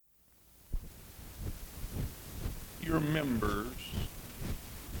your members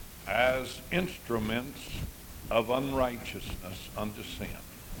as instruments of unrighteousness unto sin,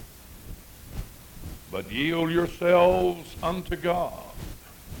 but yield yourselves unto God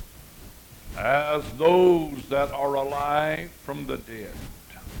as those that are alive from the dead,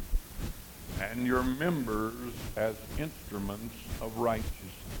 and your members as instruments of righteousness.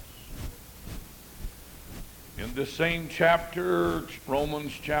 In this same chapter,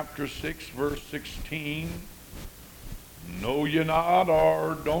 Romans chapter 6, verse 16, know ye not,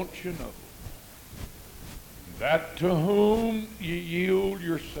 or don't you know, that to whom ye yield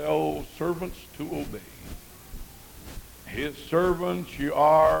yourselves servants to obey, his servants ye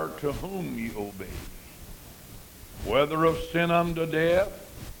are to whom ye obey, whether of sin unto death,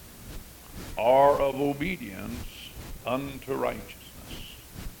 or of obedience unto righteousness.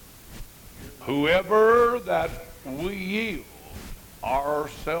 Whoever that we yield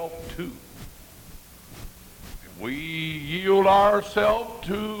ourselves to, if we yield ourselves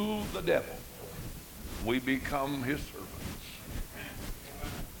to the devil, we become his servants.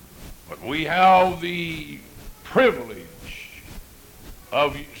 But we have the privilege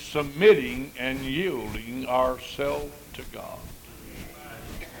of submitting and yielding ourselves to God.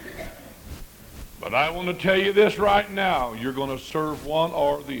 But I want to tell you this right now, you're going to serve one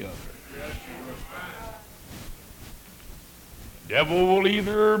or the other. The devil will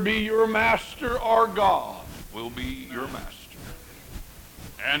either be your master or God will be your master.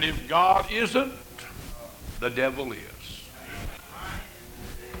 And if God isn't, the devil is.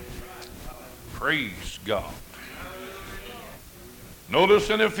 Praise God. Notice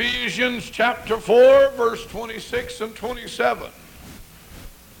in Ephesians chapter 4, verse 26 and 27.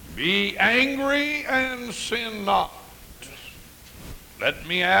 Be angry and sin not. Let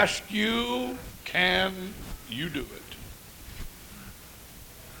me ask you, can you do it?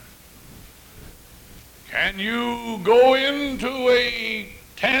 Can you go into a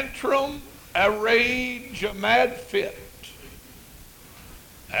tantrum, a rage, a mad fit,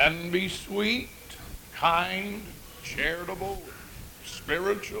 and be sweet, kind, charitable,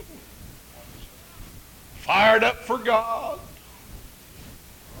 spiritual, fired up for God?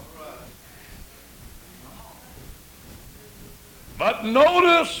 But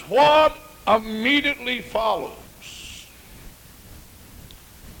notice what immediately follows.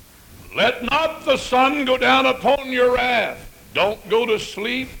 Let not the sun go down upon your wrath. Don't go to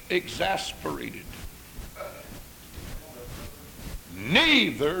sleep exasperated.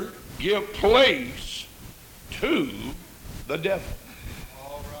 Neither give place to the devil.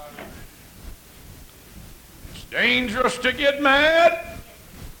 It's dangerous to get mad.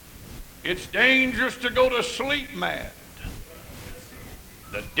 It's dangerous to go to sleep mad.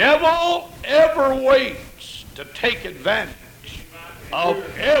 The devil ever waits to take advantage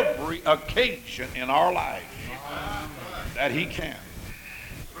of every occasion in our life that he can.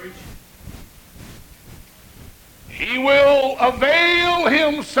 He will avail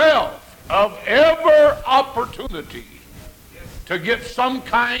himself of every opportunity to get some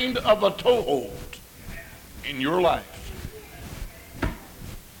kind of a toehold in your life.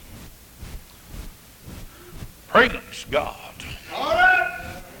 Praise God. All right.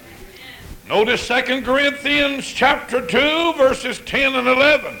 Notice 2 Corinthians chapter 2, verses 10 and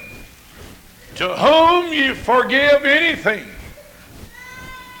 11. To whom ye forgive anything,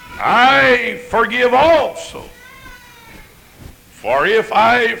 I forgive also. For if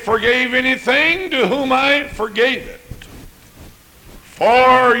I forgave anything, to whom I forgave it.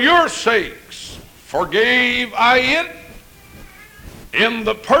 For your sakes forgave I it in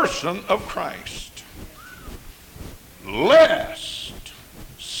the person of Christ, lest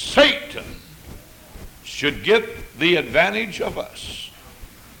Satan should get the advantage of us.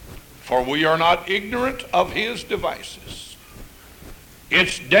 For we are not ignorant of his devices.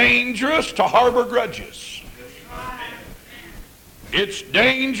 It's dangerous to harbor grudges. It's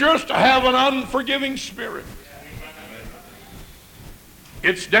dangerous to have an unforgiving spirit.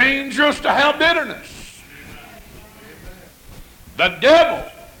 It's dangerous to have bitterness. The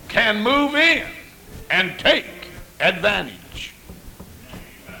devil can move in and take advantage.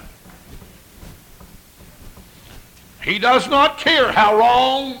 He does not care how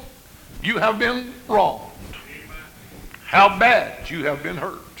wrong you have been wronged, how bad you have been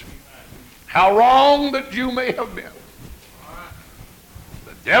hurt, how wrong that you may have been.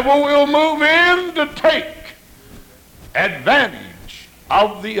 The devil will move in to take advantage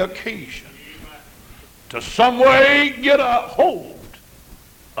of the occasion to some way get a hold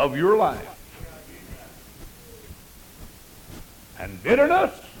of your life. And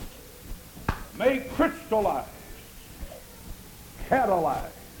bitterness may crystallize, catalyze,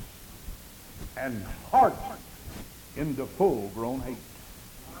 and harden into full-grown hate.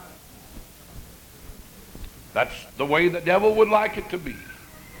 That's the way the devil would like it to be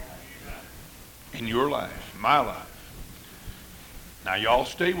in your life, my life. Now, y'all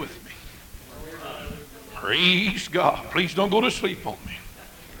stay with me. Praise God. Please don't go to sleep on me.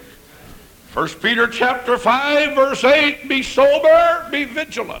 1 Peter chapter 5, verse 8, be sober, be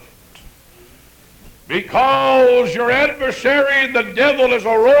vigilant. Because your adversary, the devil, is a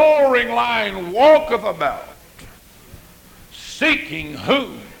roaring lion, walketh about, seeking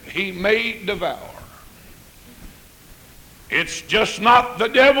whom he may devour. It's just not the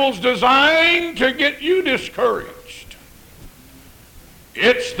devil's design to get you discouraged.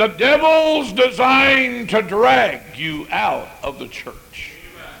 It's the devil's design to drag you out of the church,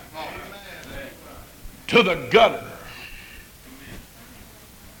 to the gutter,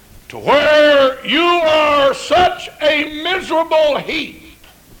 to where you are such a miserable heap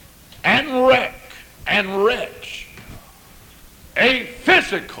and wreck and wretch, a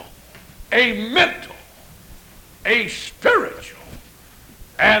physical, a mental, a spiritual,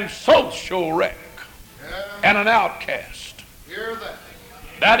 and social wreck, and an outcast. Hear that.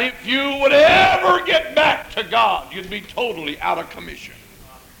 That if you would ever get back to God, you'd be totally out of commission.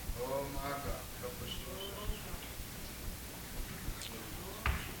 Oh my God. Help us.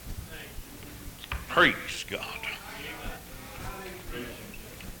 Praise God.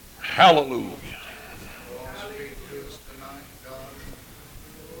 Hallelujah. Speak to us tonight, God.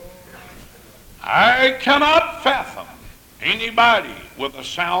 I cannot fathom anybody with a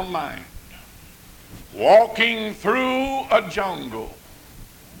sound mind walking through a jungle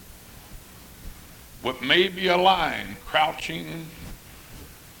with maybe a lion crouching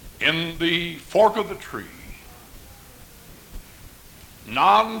in the fork of the tree,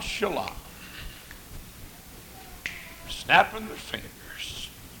 nonchalant, snapping their fingers,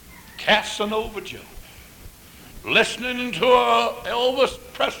 Casanova Joe, listening to a Elvis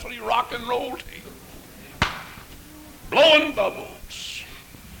Presley rock and roll tape, blowing bubbles,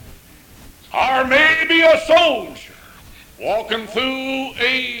 or maybe a soldier walking through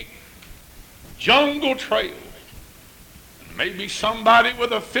a jungle trail, and maybe somebody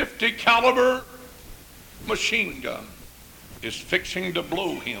with a 50 caliber machine gun is fixing to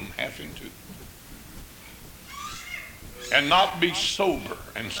blow him half in two, and not be sober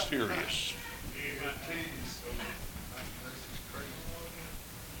and serious.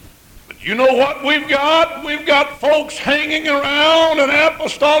 But you know what we've got? We've got folks hanging around an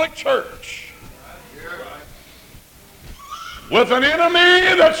apostolic church with an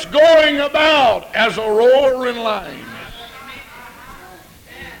enemy that's going about as a roaring lion.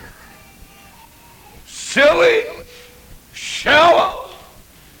 Silly, shallow,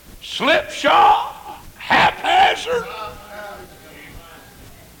 slipshod, haphazard,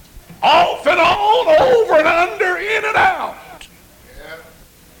 off and on, over and under, in and out.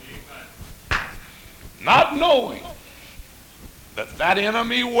 Not knowing that that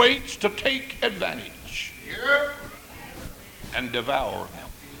enemy waits to take advantage and devour them.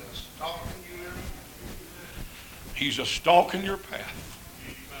 He's a stalk in your path.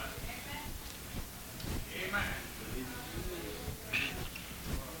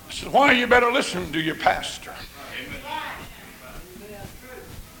 This is why you better listen to your pastor.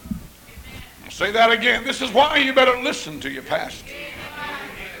 I'll say that again. This is why you better listen to your pastor.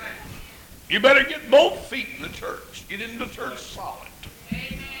 You better get both feet in the church. Get into church solid.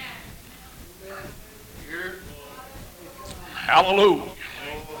 Hallelujah.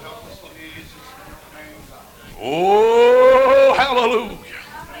 Oh, hallelujah.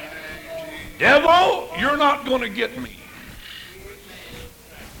 Devil, you're not going to get me.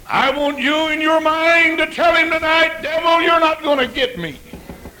 I want you in your mind to tell him tonight, devil, you're not going to get me.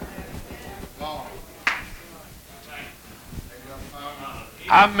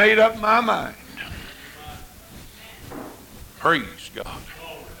 I made up my mind. Praise God.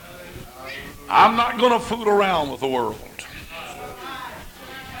 I'm not going to fool around with the world.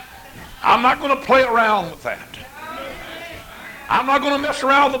 I'm not going to play around with that. I'm not going to mess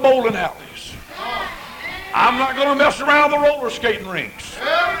around with the bowling alleys. I'm not going to mess around with the roller skating rinks.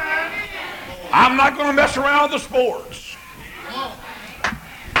 I'm not going to mess around with the sports.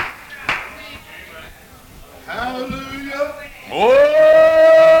 Hallelujah.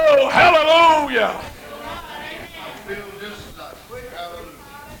 Oh, hallelujah.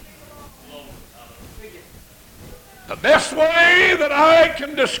 The best way that I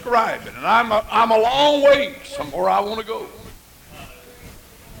can describe it, and I'm a long way from where I want to go.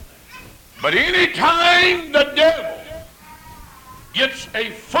 But any time the devil gets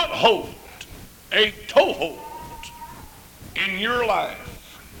a foothold, a toehold in your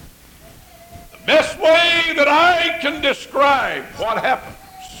life, the Best way that I can describe what happens.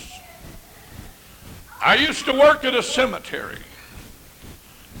 I used to work at a cemetery.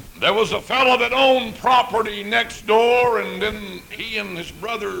 There was a fellow that owned property next door, and then he and his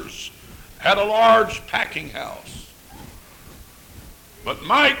brothers had a large packing house. But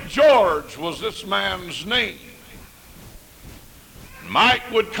Mike George was this man's name. Mike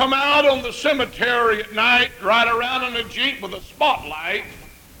would come out on the cemetery at night, ride around in a Jeep with a spotlight,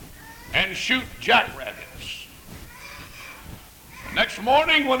 and shoot jackrabbits. The next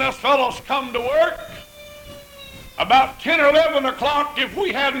morning when us fellows come to work, about 10 or 11 o'clock, if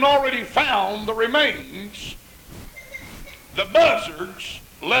we hadn't already found the remains, the buzzards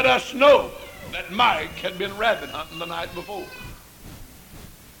let us know that Mike had been rabbit hunting the night before.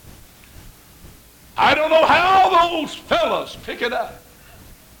 I don't know how those fellas pick it up.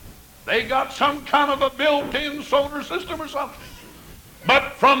 They got some kind of a built-in sonar system or something.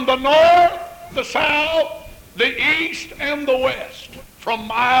 But from the north, the south, the east, and the west, from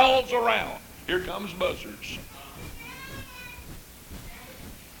miles around, here comes buzzards.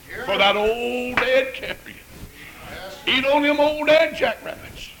 For that old dead carrion. Eat on them old dead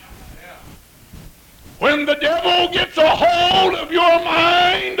jackrabbits. When the devil gets a hold of your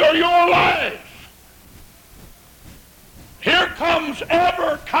mind or your life, here comes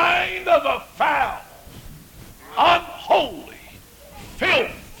every kind of a foul, unholy,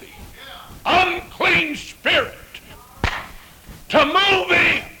 filthy, unclean spirit to move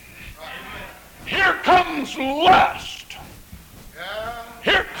in. Here comes lust.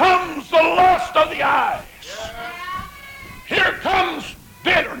 Here comes the lust of the eyes. Here comes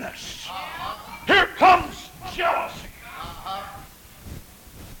bitterness. Here comes jealousy.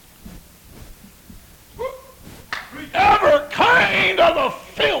 Every kind of a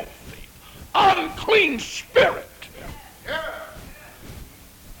filthy, unclean spirit.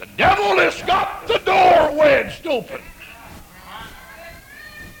 The devil has got the door wedged open.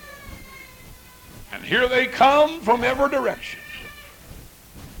 And here they come from every direction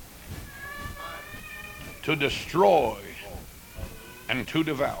to destroy and to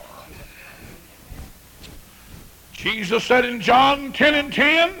devour. Jesus said in John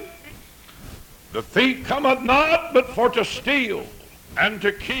 10:10, the thief cometh not but for to steal and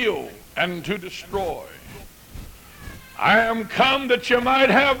to kill and to destroy. I am come that you might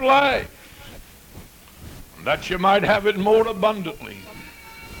have life, that you might have it more abundantly.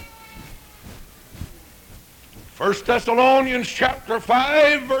 1 Thessalonians chapter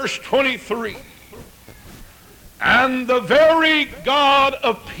 5 verse 23. And the very God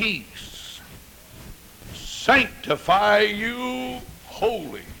of peace sanctify you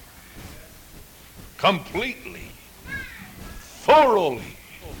wholly, completely, thoroughly,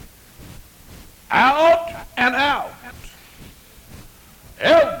 out and out,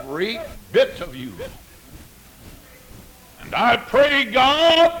 every bit of you. And I pray,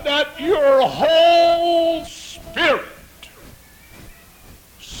 God, that your whole spirit,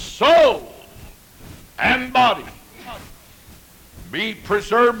 soul, and body be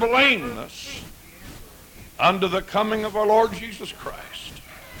preserved blameless unto the coming of our Lord Jesus Christ.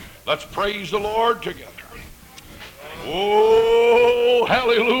 Let's praise the Lord together. Oh,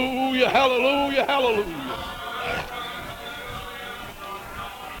 hallelujah, hallelujah, hallelujah.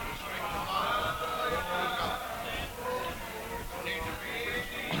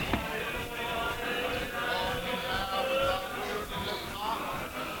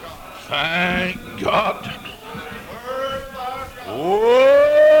 Thank God.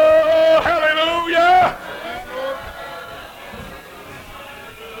 Oh, hallelujah.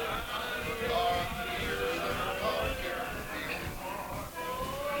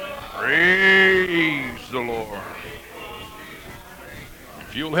 Praise the Lord.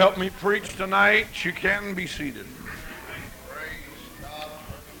 If you'll help me preach tonight, you can be seated.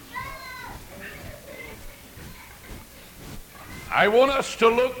 I want us to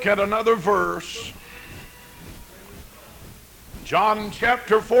look at another verse. John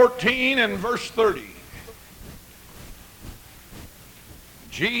chapter 14 and verse 30.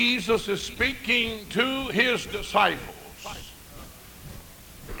 Jesus is speaking to his disciples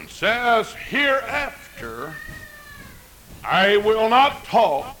and says, hereafter I will not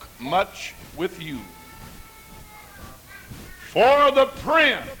talk much with you, for the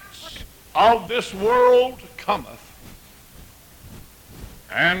prince of this world cometh,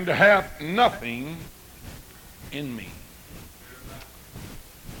 and hath nothing in me.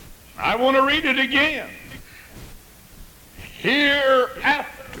 I want to read it again.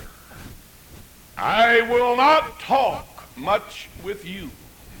 Hereafter I will not talk much with you,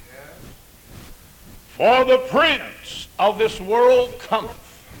 for the prince of this world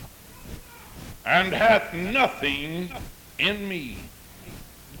cometh, and hath nothing in me.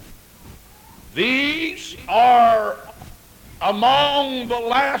 These are among the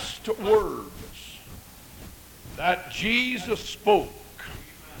last words that Jesus spoke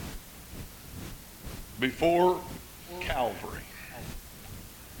before Calvary.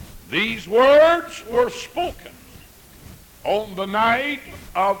 These words were spoken on the night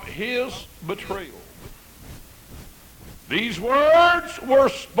of his betrayal. These words were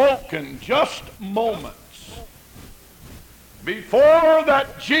spoken just moments before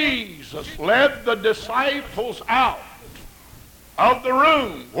that Jesus led the disciples out of the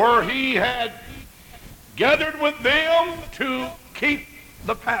room where he had gathered with them to keep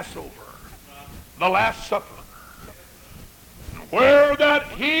the Passover, the Last Supper, where that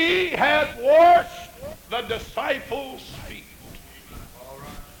he had washed the disciples' feet.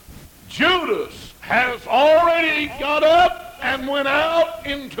 Judas has already got up and went out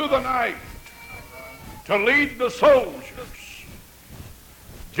into the night to lead the soldiers.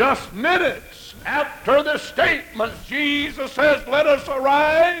 Just minutes after the statement, Jesus says, "Let us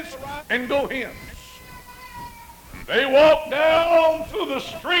arise and go hence." They walk down through the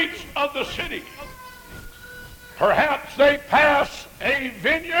streets of the city. Perhaps they pass a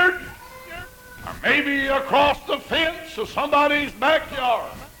vineyard, or maybe across the fence of somebody's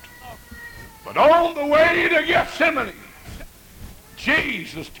backyard. But on the way to Gethsemane,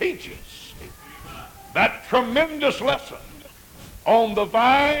 Jesus teaches that tremendous lesson on the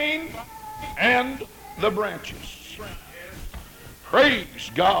vine and the branches. Praise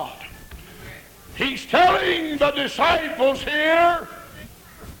God. He's telling the disciples here,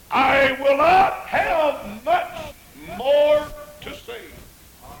 I will not have much more to say.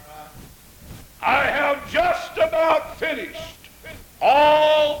 I have just about finished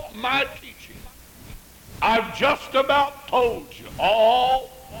all my teaching. I've just about told you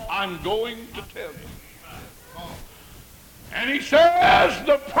all I'm going to tell you. And he says,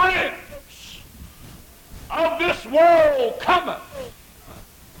 the prince of this world cometh,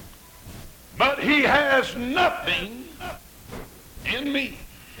 but he has nothing in me.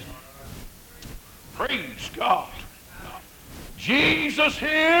 Praise God. Jesus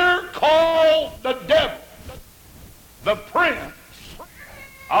here called the devil the prince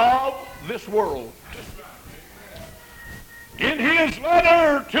of this world. In his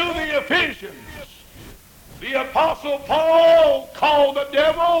letter to the Ephesians, the Apostle Paul called the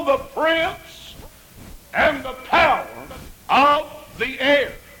devil the prince and the power of the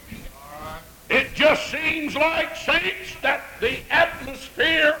air. It just seems like, saints, that the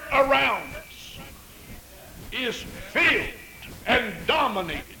atmosphere around us is filled and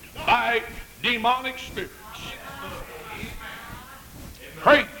dominated by demonic spirits.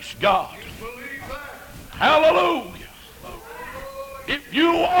 Praise God. Hallelujah. If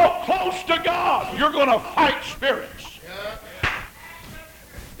you walk close to God, you're going to fight spirits.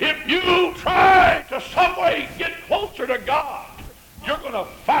 If you try to some way get closer to God, you're going to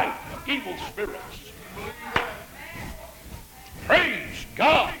fight evil spirits. Praise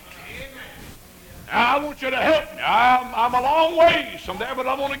God. Now, I want you to help me. I'm a long ways from there, but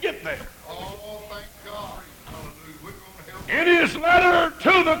I want to get there. Oh, thank God. We're going to help. In his letter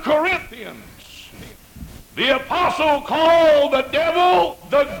to the Corinthians, the apostle called the devil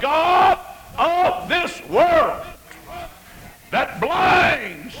the god of this world, that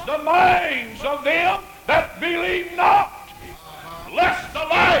blinds the minds of them that believe not, lest the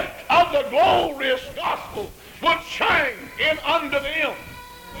light of the glorious gospel would shine in unto them.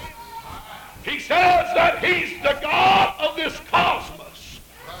 He says that he's the God of this cosmos,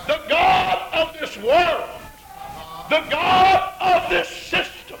 the God of this world, the God of this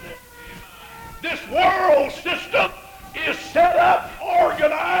system. This world system is set up,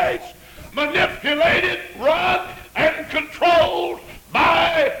 organized, manipulated, run, and controlled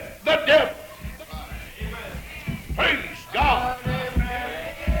by the devil. Praise God.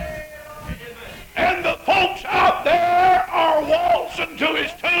 And the folks out there are waltzing to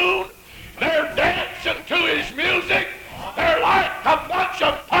his tune. They're dancing to his music. They're like a bunch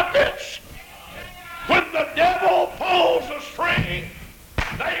of puppets. When the devil pulls a string,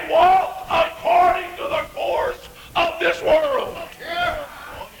 they walk according to the course of this world.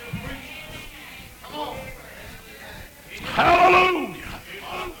 Hallelujah.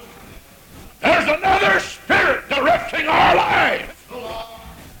 There's another spirit directing our life.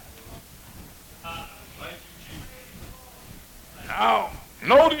 Now,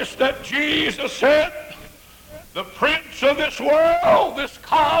 notice that Jesus said, the prince of this world, this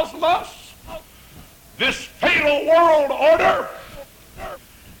cosmos, this fatal world order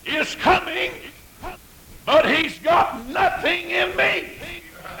is coming, but he's got nothing in me.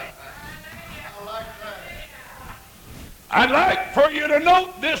 I'd like for you to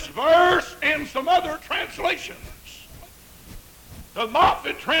note this verse in some other translations. The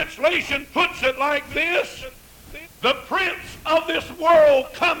Moffat translation puts it like this: the prince of this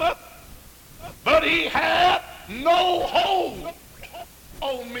world cometh, but he hath no hold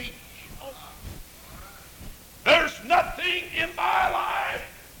on me. There's nothing in my life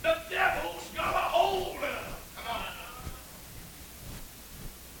the devil's got a hold of.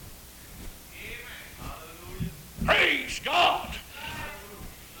 Praise God.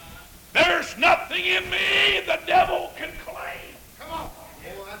 There's nothing in me the devil can claim. Come on.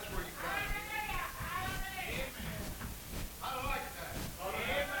 Oh, that's where you got it. I like that.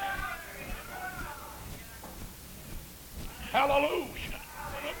 Hallelujah.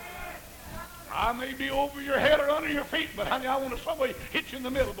 I may be over your head or under your feet, but honey, I want to somebody hit you in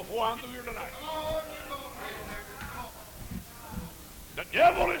the middle before I'm through here tonight. The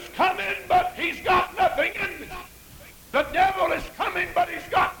devil is coming, but he's got nothing in me. The devil is coming, but he's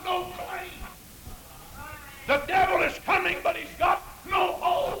got no claim. The devil is coming, but he's got no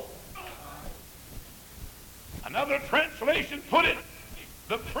hold. Another translation put it: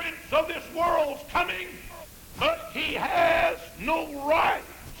 the prince of this world's coming, but he has no rights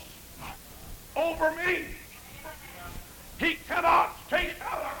over me. He cannot take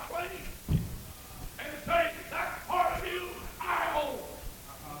out a claim and say, that part of you I own.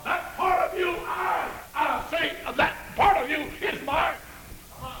 That part of you I say, that part of you is mine.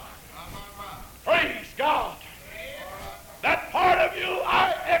 Praise God. That part of you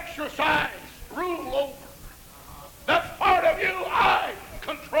I exercise, rule over. That part of you I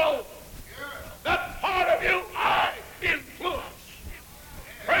control. That part of you I influence.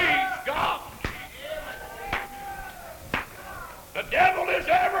 Praise God. The devil is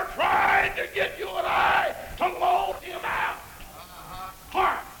ever trying to get you and I to loan him out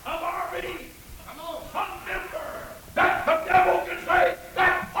parts of our being. Some member that the devil can say,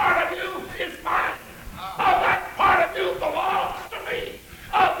 that part of you is mine. That part of you belongs to me.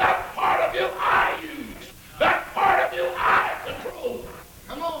 That part of you I use. That part of you I control.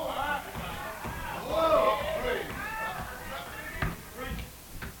 Come on. Hello.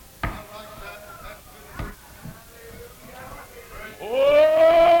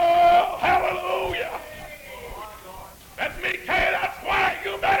 Oh, hallelujah. Let me tell you, that's why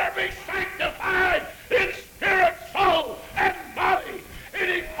you better be sanctified in spirit, soul, and body.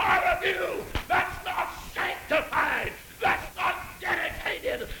 Any part of you that's not sanctified, that's not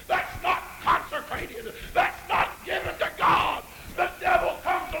dedicated, that's not consecrated, that's not given to God, the devil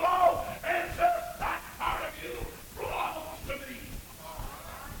comes along and says, that part of you belongs to me.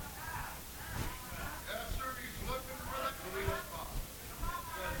 Yes, sir. He's looking for that sweet spot.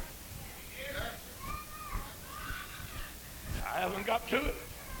 I haven't got to it,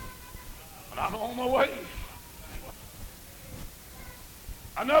 but I'm on my way.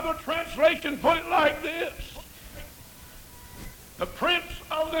 Another translation put it like this: the prince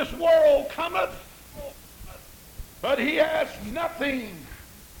of this world cometh, but he has nothing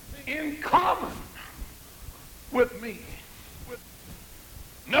in common with me.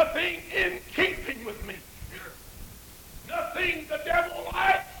 Nothing in keeping with me. Nothing the devil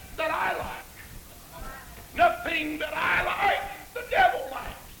likes that I like. Nothing that I like, the devil likes.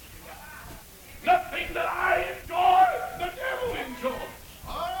 Nothing that I enjoy, the devil enjoys.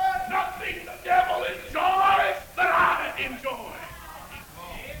 Nothing the devil enjoys that I enjoy.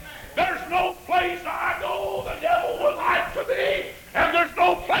 There's no place I go the devil would like to be, and there's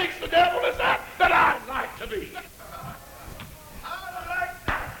no place the devil is at that I'd like to be.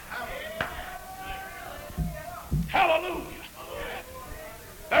 Hallelujah.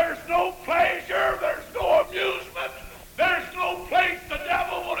 There's no pleasure, there's no amusement, there's no place the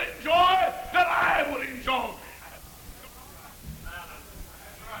devil would enjoy that I would enjoy.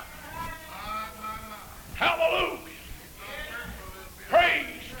 Hallelujah. Praise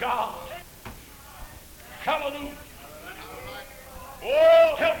God. Hallelujah.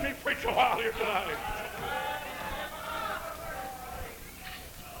 Oh, help me preach a while here tonight.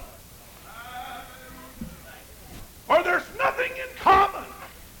 For there's nothing in common.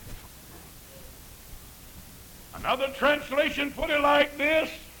 Another translation put it like this: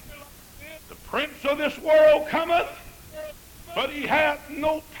 the prince of this world cometh, but he hath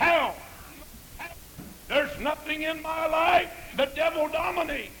no power. There's nothing in my life the devil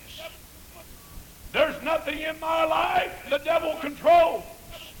dominates. There's nothing in my life the devil controls.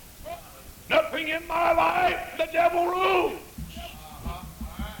 Nothing in my life the devil rules.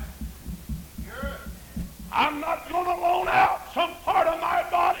 I'm not going to loan out some part of my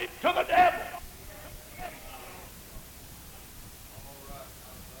body to the devil.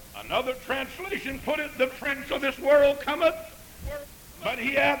 Another translation put it, the prince of this world cometh, but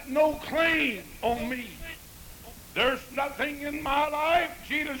he hath no claim on me. There's nothing in my life,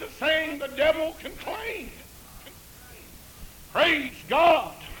 Jesus is saying, the devil can claim. Praise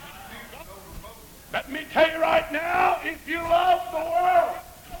God. Let me tell you right now, if you love the world,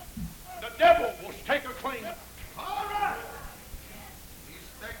 the devil will take a claim. All right. He's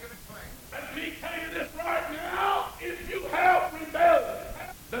taking a claim. Let me tell you this right now, if you have rebellion,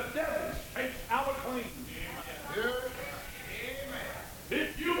 the devil takes our claim. Amen.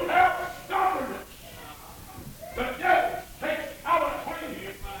 If you have stubbornness, the devil takes our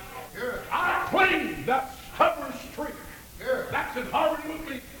claim. Good. I claim that stubborn streak. Good. That's in harmony with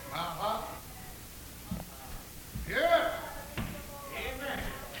me. Uh-huh. Yeah. Amen.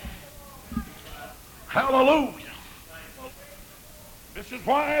 Hallelujah. This is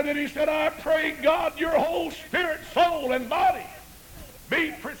why that he said, I pray God your whole spirit, soul, and body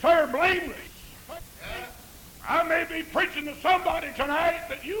be preserved blameless. I may be preaching to somebody tonight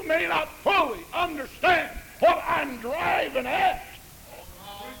that you may not fully understand what I'm driving at.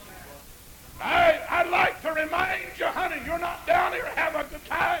 I'd like to remind you, honey, you're not down here to have a good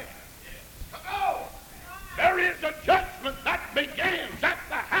time. No. There is a judgment that begins at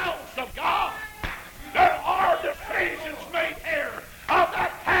the house of God. There are decisions made here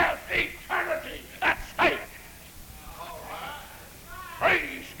that have eternity at stake.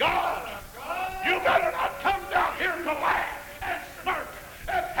 Praise God. You better not come down here to laugh and smirk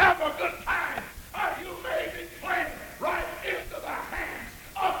and have a good time, or you may be playing right into the hands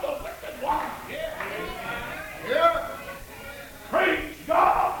of the wicked one. Yeah. Praise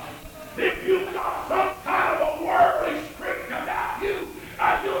God. If you've got some kind of a worldly streak about you,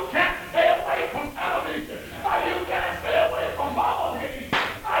 you can't stay away from television, you can't stay away from ball games, you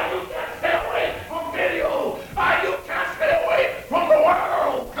can't stay away from video, you can't stay away from the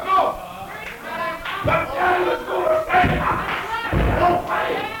world. Come on. The devil is going to say, no way.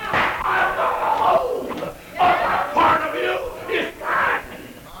 I've got a hold of that part of you. It's mine.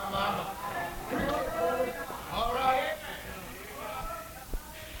 All right.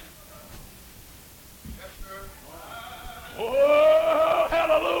 Yes, sir. Oh,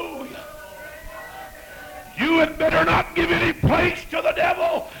 hallelujah. You had better not give any place to the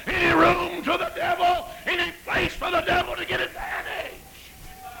devil, any room to the devil, any place for the devil to get advantage.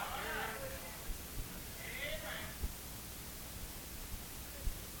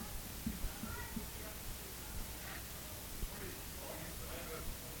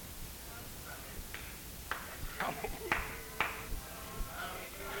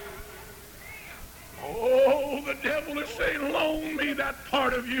 Oh, the devil is saying, loan me that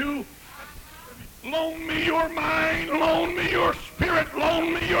part of you. Loan me your mind, loan me your spirit,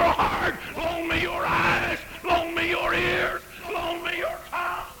 loan me your heart, loan me your eyes, loan me your ears, loan me your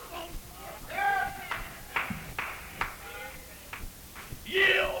tongue.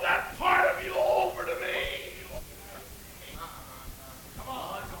 Yield that part of you over to me. Come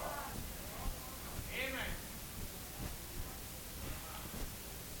on. Amen.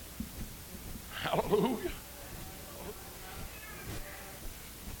 Hallelujah.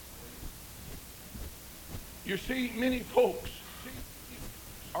 You see, many folks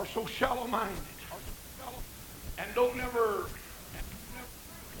are so shallow-minded and don't ever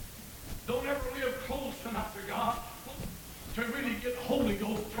live close enough to God to really get Holy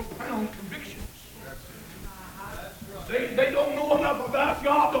Ghost profound convictions. They don't know enough about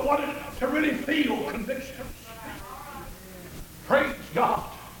God to really feel convictions. Praise God.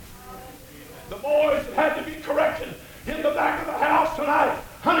 The boys had to be corrected in the back of the house tonight.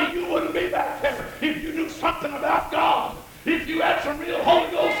 Honey, you wouldn't be back there if you knew something about God. If you had some real Holy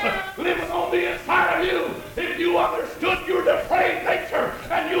Ghost living on the inside of you. If you understood your depraved nature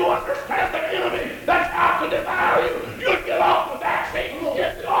and you understand the enemy that's out to devour you, you'd get off the back seat and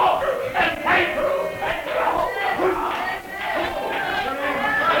get to the altar and pray through and get a hold of God.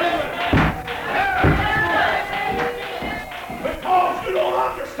 Because you don't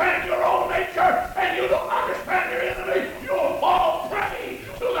understand your own nature and you don't understand your enemy, you'll fall prey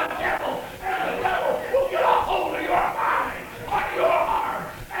to the devil, and the devil will get a hold of your mind, or your heart,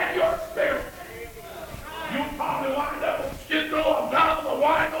 and your spirit. You'll probably wind up with skid row, a valve, a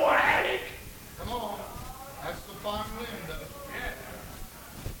wine, or a headache. Come on. That's the fun wind of it.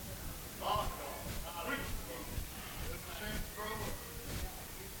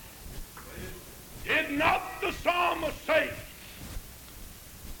 Did not the psalmist say,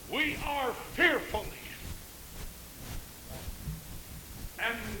 we are fearfully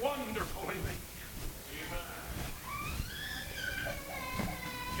and wonderfully made?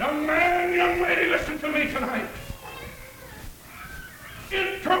 Young man, young lady, listen to me tonight.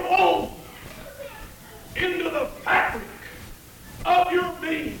 Enter interwoven into the fabric of your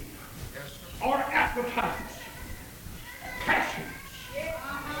being are appetites, passions,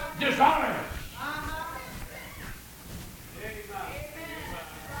 desires.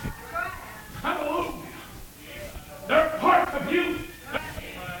 Hallelujah. They're parts of you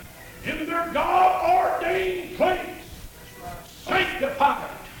in their God-ordained place, sanctified,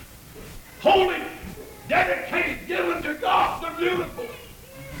 holy, dedicated, given to God. They're beautiful.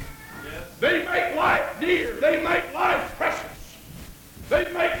 They make life dear. They make life precious. They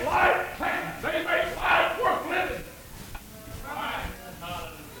make life pleasant. They make life worth living.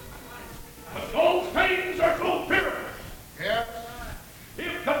 But those things are so fearful. Yes.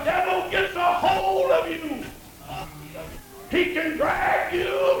 If the devil gets a hold of you, he can drag you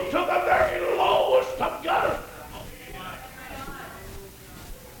to the very lowest of gutter.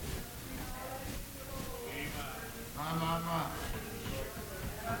 My.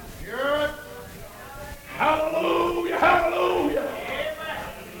 Hear it? Hallelujah, hallelujah.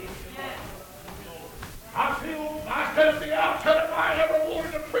 I said at the outset, if I ever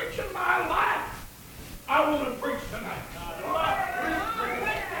wanted to preach in my life, I want to preach tonight.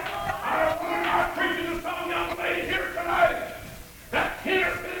 I'm not preaching to some young lady here tonight that 10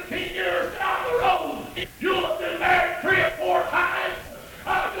 or 15 years down the road, you'll have been married 3 or 4 times.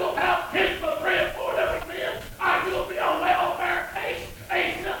 You'll have kids with 3 or 4 different men. You'll be a welfare case,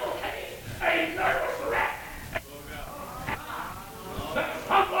 a civil case, a nervous wreck. That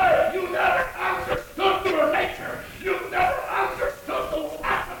somewhere you never understood your nature. You never understood those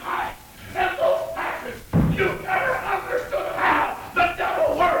appetites and those passions. You never understood how the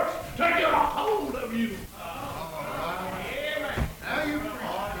devil works to get a hold of you. Now you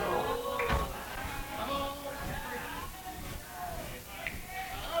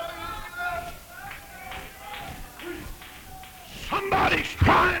Somebody's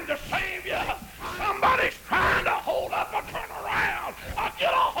trying to save you. Somebody's trying to hold up or turn around or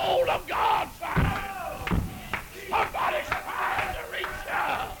get a hold of God's side. Somebody's trying to reach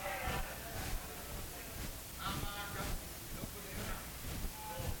you.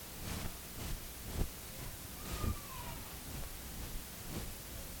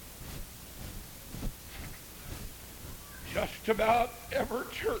 Just about every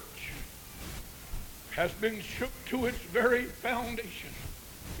church has been shook to its very foundation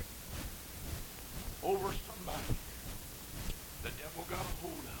over somebody the devil got a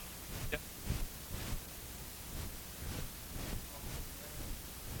hold of.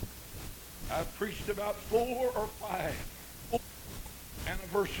 I've preached about 4 or 5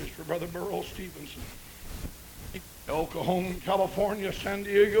 anniversaries for Brother Burl Stevenson. El Cajon, California, San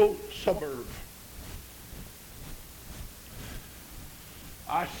Diego suburb.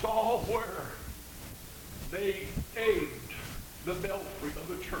 I saw where they paved the belfry of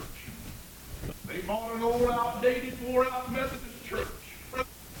the church. They bought an old, outdated, wore-out Methodist church.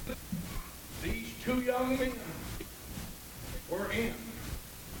 These 2 young men were in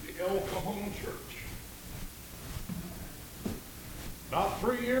the El Cajon church. About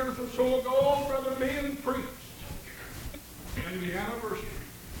 3 years or so ago, Brother Ben preached in the anniversary.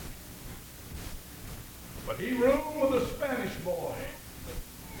 But he roomed with a Spanish boy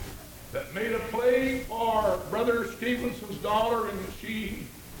that made a play for Brother Stevenson's daughter, and she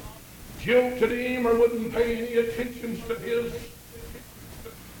jilted him or wouldn't pay any attention to his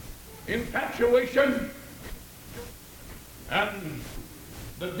infatuation. And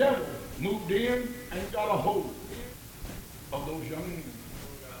the devil moved in and got a hold of those young men.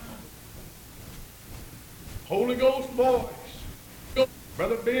 Holy Ghost boys.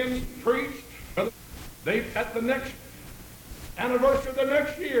 Brother Ben preached. They, at the next anniversary of the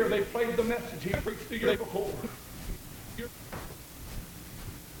next year, they played the message he preached the year before.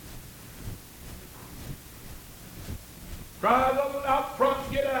 Drive up out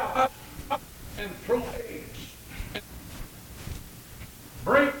front, get out, and throw eggs.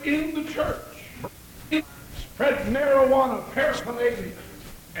 Break in the church. Spread marijuana paraphernalia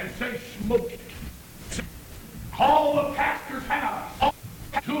and say smoke it. Call the pastor's house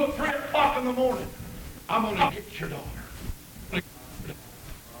 2 or 3 o'clock in the morning. I'm going to get your daughter.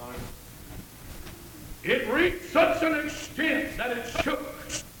 It reached such an extent that it shook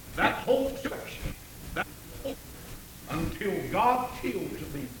that whole church until God killed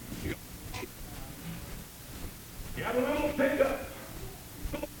them. He had a little pickup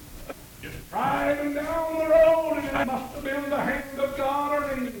just driving down the road, and it must have been the hand of God or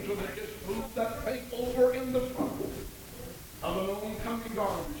an angel that just moved that thing over in the front of an oncoming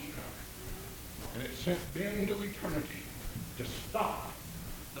garbage truck. And it sent Ben to eternity to stop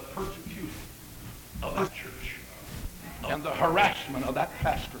the persecution of that church and the harassment of that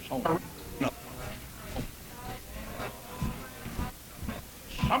pastor. home.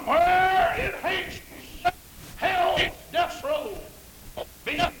 Somewhere in Hastings, hell's death row,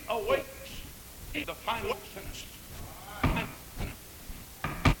 being awaits the final sentence.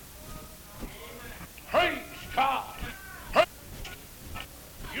 Praise God.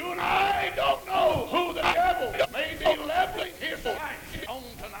 You and I don't know who the devil may be leveling his sights on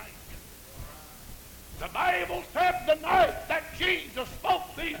tonight. The Bible said the night that Jesus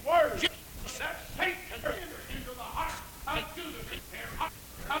spoke these words, that Satan entered into the heart of Judas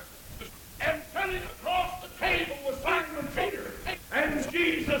and sitting across the table with Simon Peter. And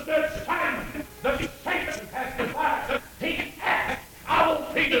Jesus said, Simon, the Satan has decided. He asked, I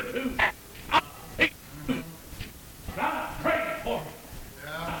want Peter to. God, pray for him.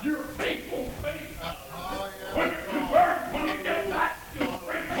 Your faithful faith. When you're converted, when you get back, you'll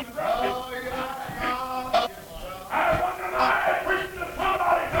bring him brother. I wonder now, I preach to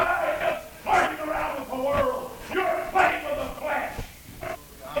somebody tonight that's flirting around with the world. You're a slave of the flesh.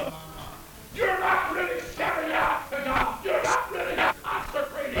 You're not really stepping out to God. You're not really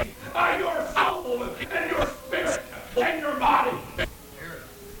consecrating your soul and your spirit and your body.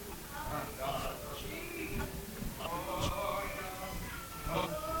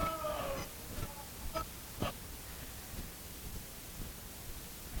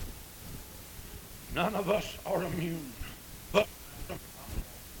 None of us are immune. But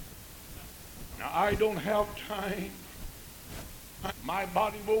now I don't have time. My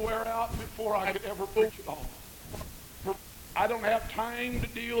body will wear out before I could ever preach it all. I don't have time to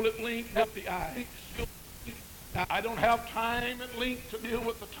deal at length with the eyes. I don't have time at length to deal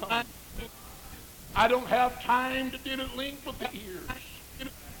with the tongue. I don't have time to deal at length with the ears.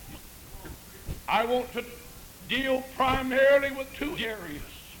 I want to deal primarily with two areas.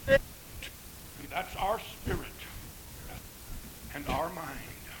 That's our spirit and our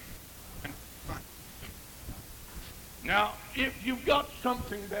mind. Now, if you've got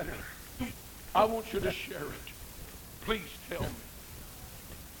something better, I want you to share it. Please tell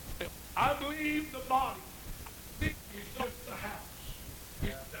me. I believe the body is just the house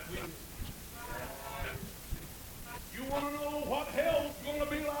that we live. You want to know what hell's going to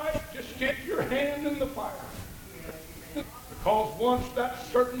be like? Just stick your hand in the fire. Because once that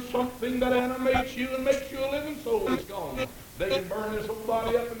certain something that animates you and makes you a living soul is gone, they can burn this whole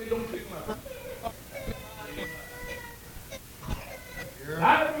body up and they don't feel nothing.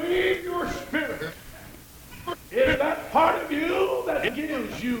 I believe your spirit is that part of you that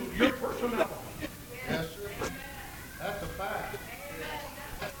gives you your personality. Yes, sir. That's a fact.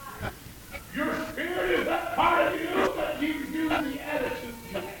 Your spirit is that part of you that gives you the attitude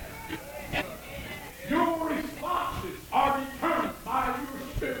you have. Your responses are determined by your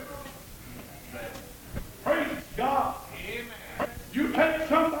spirit. Praise God. Amen. You take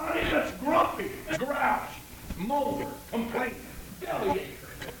somebody that's grumpy, grouchy, moaner, complaining,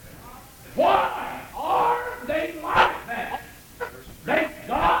 bellyacher. Why are they like that? They've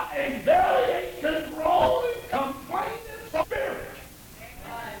got a bellyache, rolling, complaining spirit.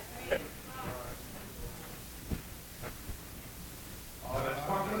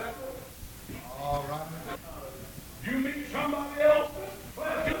 All right. You meet somebody else that's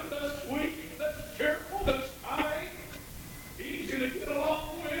pleasant, that's sweet, that's cheerful, that's kind, easy to get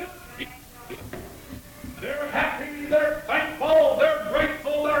along with. They're happy, they're thankful.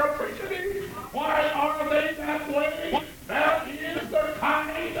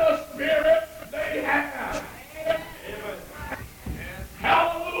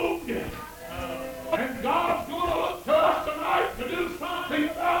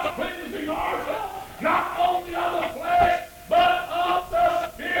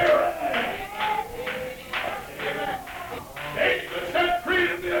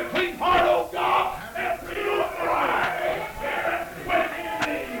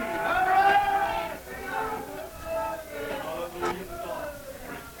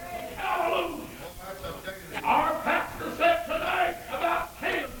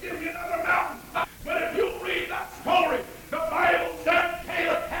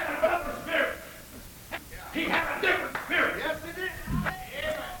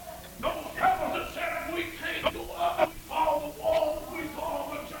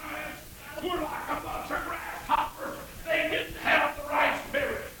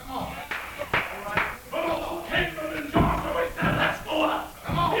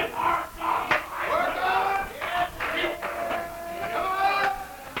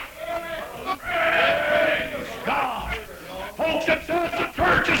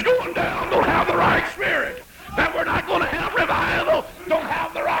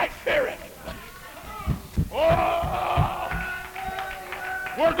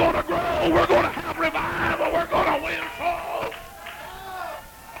 going to grow. We're going to have revival. We're going to win souls.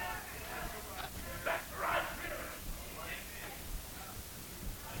 That's the right spirit.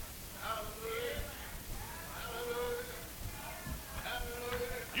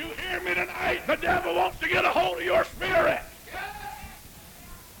 You hear me tonight? The devil wants to get a hold of your spirit.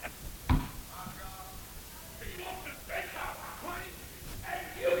 He wants to take out the clean and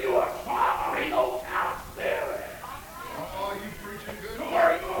give you a sorry, old house spirit. Oh, you preaching good. To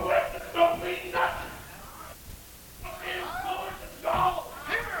where your witness don't mean nothing. Influence is gone.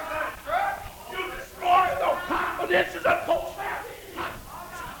 Hear that, church? You destroy the confidences of folks' families.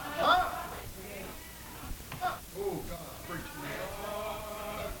 Huh? Oh, God, preaching.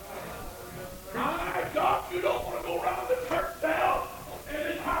 My God, you don't want to go around the church now and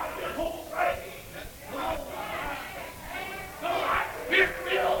then try to get whole thing. The right spirit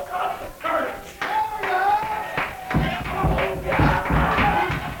builds up the church.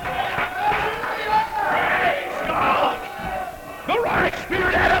 Praise God. The right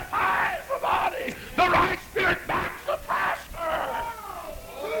spirit edifies the body. The right spirit backs the pastor.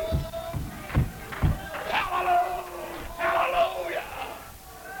 Hallelujah. Hallelujah.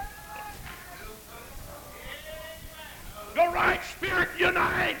 The right spirit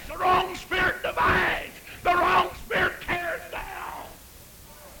unites. The wrong spirit divides. The wrong spirit tears down.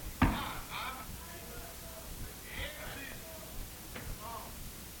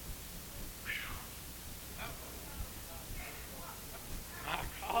 My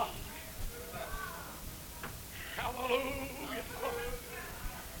God. Hallelujah.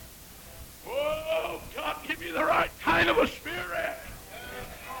 Oh, God, give me the right kind of a spirit.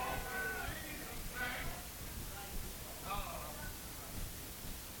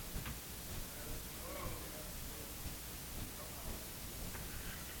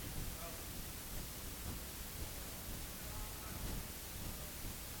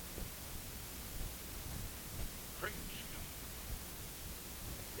 Praise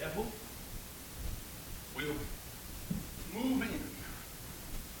God. Devil will move in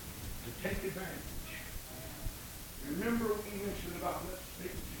to take advantage. Remember we mentioned about let's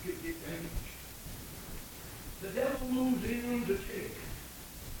Satan to get the advantage. The devil moves in to take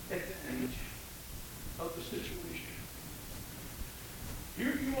advantage of the situation.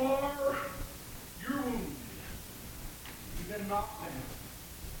 Here you are, you're wounded. You've been knocked down.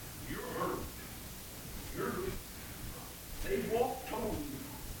 You're hurt. You're weak. They walked on you.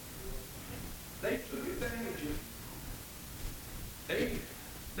 They took advantage of you.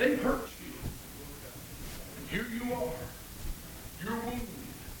 They hurt you. And here you are. You're wounded.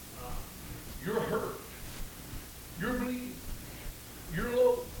 You're hurt. You're bleeding. You're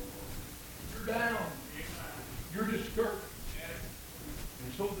low. You're down. You're discouraged.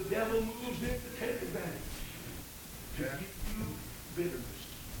 And so the devil moves in to take advantage. To give you bitterness.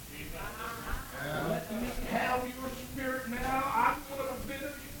 Let me have your spirit now. I'm going to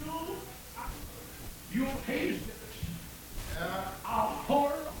bitter you. You'll hate it. I'll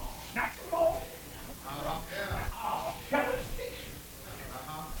pour it. I'll snatch it off. I'll shut it.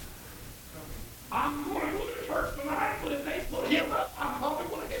 I'm going to go to church tonight, but if they put him up, I'm probably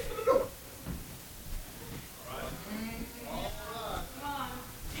going to get to the door.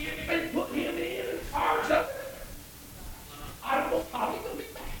 If they put him in charge of it, I don't know how he's going to be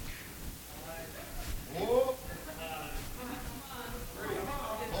back. Oh.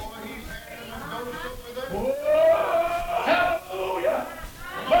 Oh, he's handing them notice over there. Oh, hallelujah.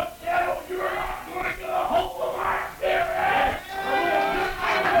 But devil, you're not going to get a hold of my spirit.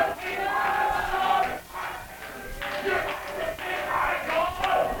 You're not going to be my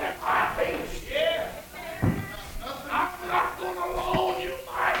God and my peace. Yeah. I'm not going to loan you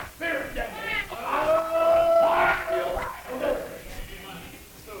my spirit, devil. Why are you like this?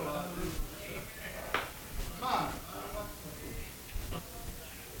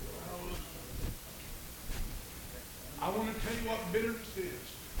 I want to tell you what bitterness is.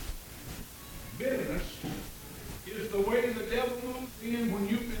 Bitterness is the way the devil moves in when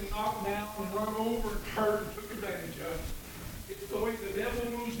you've been knocked down and run over and hurt and took advantage of. It's the way the devil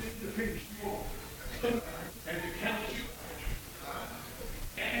moves in to finish you off and to count you out.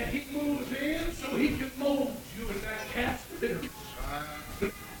 And he moves in so he can mold you in that cast of bitterness.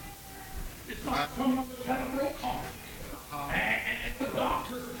 It's like someone that's had a broke heart. And the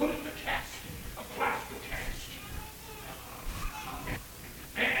doctor put in a cast, a plaster cast.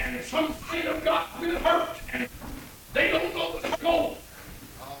 And some saint of God's been hurt, and they don't know the scope.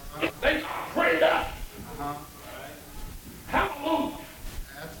 They got prayed up. Hallelujah.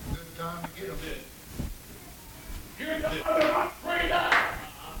 That's a good time to get them. Here's the other not prayed up.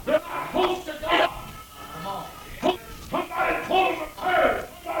 They're not close to God. Come on. Somebody pull them a curve.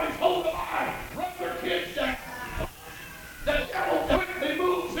 Somebody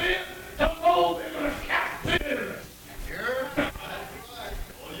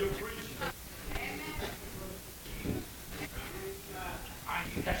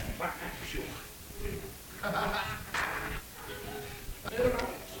Yeah,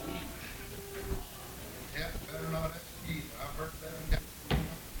 better not excuse. I've heard that.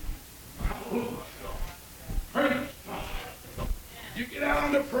 Praise God. You get out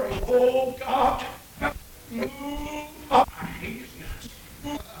on the prayer. Oh God. Move up. I hate his nuts.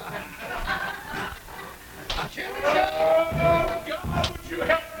 Oh God, would you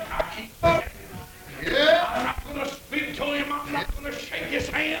help me? I keep Yeah. I'm not going to speak to him. I'm not going to shake his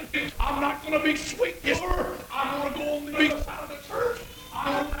hand. I'm not going to be sweet. Yes, sir. I'm going to go on the other side of the church.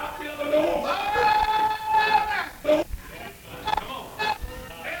 I'm going out the other door.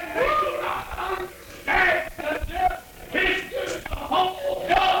 And they do not understand that he's just a whole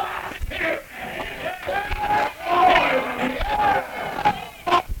God.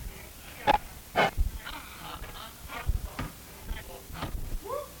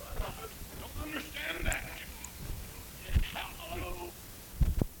 Don't understand that. Hallelujah.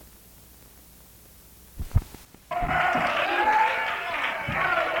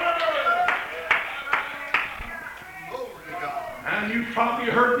 Glory to God. And you probably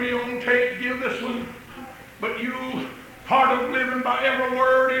heard me on tape give this one, but part of living by every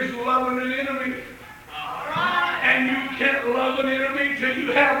word is loving an enemy. And you can't love an enemy till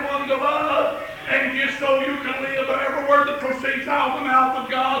you have one to love. And just so you can live by every word that proceeds out of the mouth of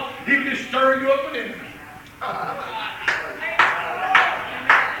God, he can stir you up an enemy.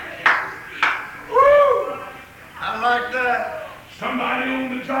 Woo! I like that. Somebody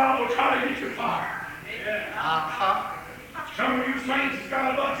on the job will try to get you fired. Uh-huh. Some of you saints has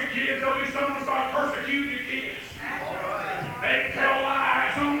got a bunch of kids, they'll be some of us are persecuting your kids. They tell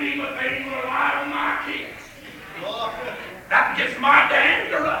lies on me, but they ain't gonna lie on my kids. That gets my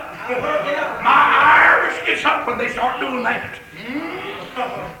dander up. My Irish gets up when they start doing that.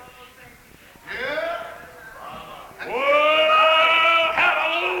 Yeah. Whoa,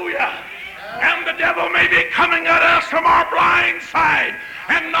 hallelujah. And the devil may be coming at us from our blind side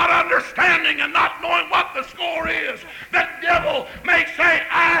and not understanding and not knowing what the score is. The devil may say,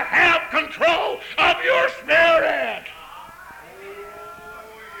 I have control of your spirit.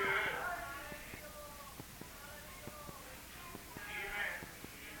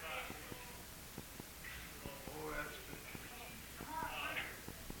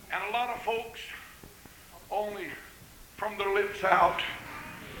 And a lot of folks only from their lips out.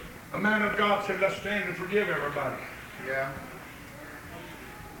 The man of God said, let's stand and forgive everybody. Yeah.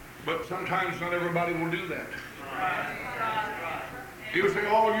 But sometimes not everybody will do that. He would say,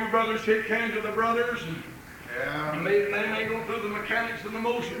 oh, you brothers shake hands with the brothers, Yeah. and they ain't going through the mechanics and the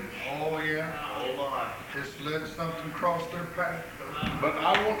motions. Oh, yeah. Just let something cross their path. But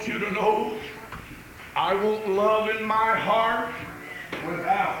I want you to know, I want love in my heart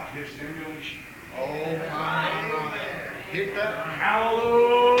without dissimulation. Oh, my. Hit that.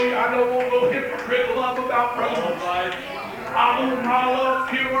 Hallelujah. I don't want no hypocrite love about brothers. I want my love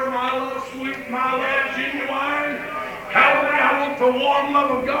pure, my love sweet, my love genuine. Hallelujah. I want the warm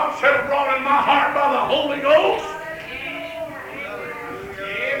love of God set abroad in my heart by the Holy Ghost.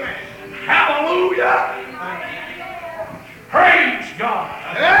 Amen. Hallelujah. Praise God.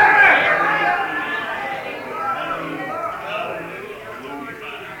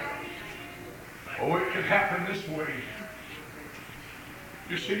 Oh, it could happen this way.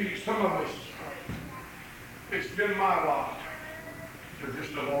 You see, some of us, it's been my lot to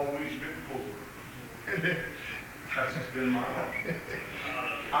just have always been poor. That's just been my lot.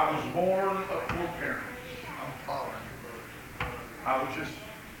 I was born of poor parents. I'm following you, brother. I was just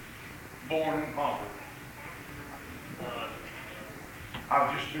born in poverty.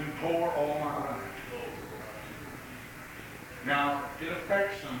 I've just been poor all my life. Now, it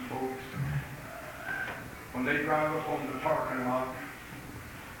affects some folks when they drive up on the parking lot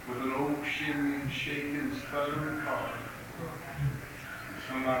with an old shimmying, shaking, sputtering car.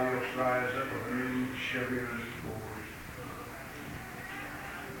 Somebody else drives up a new Chevy or Ford.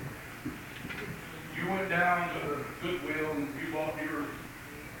 You went down to the Goodwill and you bought your,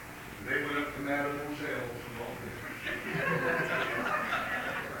 they went up to Mademoiselle's and bought it.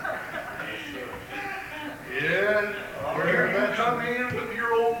 Yeah. Here you come in with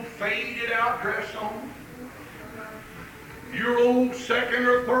your old faded out dress on, your old second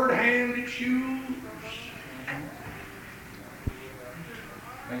or third handed shoes,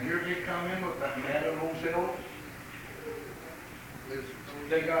 and here you come in with that Mademoiselle.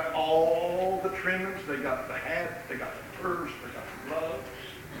 They got all the trimmings, they got the hat, they got the purse, they got the gloves,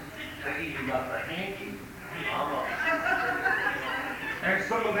 they even got the hanky. And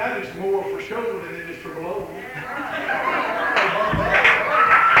some of that is more for show than it is for below.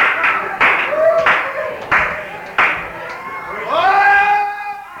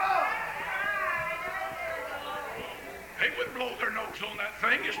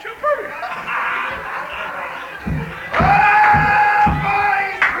 thing is too pretty.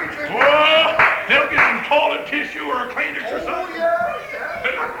 Well, they'll get some toilet tissue or a Kleenex or something.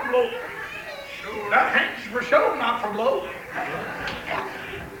 They're not from Lowe's. That handkerchief for show, not from Lowe's.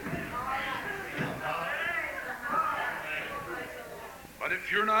 But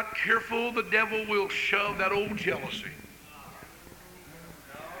if you're not careful, the devil will shove that old jealousy.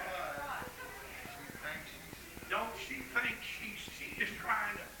 Don't she think she's just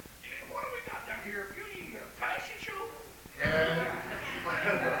trying to, what do we got down here? You need a fashion show? Yeah.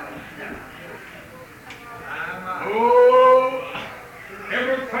 Oh,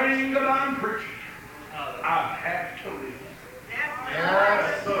 everything that I'm preaching, I've had to live.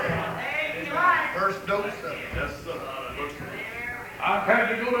 Yes, sir. First dose of it. Yes, sir. I've had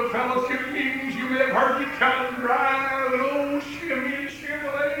to go to fellowship meetings. You may have heard me tell them drive an old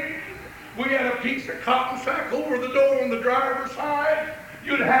Chevrolet. We had a piece of cotton sack over the door on the driver's side.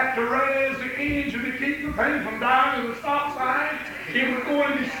 You'd have to raise the engine to keep the thing from dying to the stop sign. It would go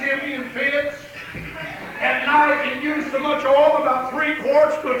into Chevy and fits. At night, it used so much oil, about 3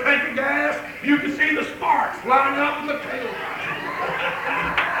 quarts to a tank of gas, you could see the sparks flying out from the taillight.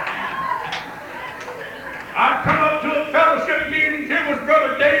 I come up to a fellowship meeting. Here was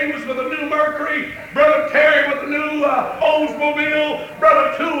Brother Davis with a new Mercury, Brother Terry with a new Oldsmobile,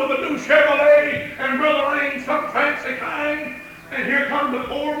 Brother Two with a new Chevrolet, and Brother Lane some fancy kind. And here come the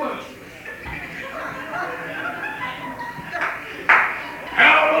 4 months.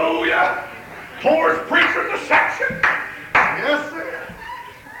 Hallelujah! Poorest preacher in the section. Yes, sir.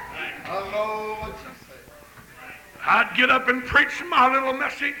 I know what you say. I'd get up and preach my little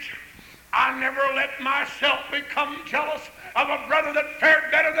message. I never let myself become jealous of a brother that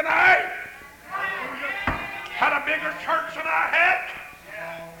fared better than I. Had a bigger church than I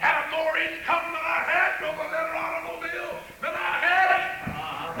had a more income than I had, drove a better automobile than I had.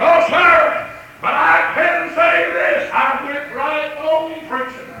 No, sir. But I can say this, I went right on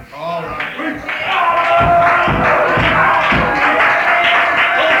preaching. All right.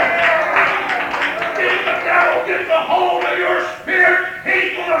 If the devil gets a hold of your spirit,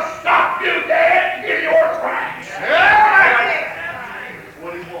 he's going to stop you dead in your tracks.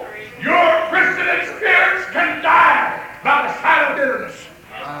 What he wants. Your Christian experience can die by the side of bitterness.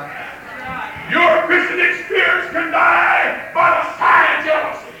 Your Christian experience can die by the side of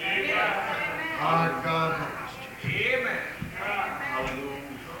jealousy. My God. Amen.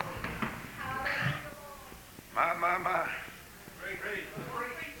 My.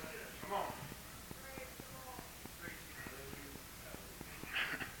 Come on.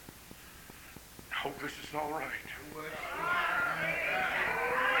 I hope this is all right.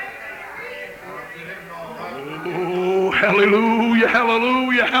 Oh, hallelujah,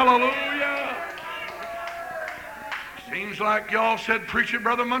 hallelujah, hallelujah. Seems like y'all said preach it,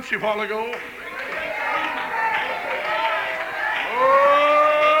 Brother Muncy, a while ago.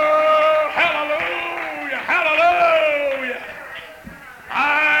 Oh, hallelujah, hallelujah.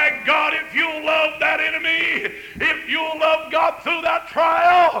 My God, if you'll love that enemy, if you'll love God through that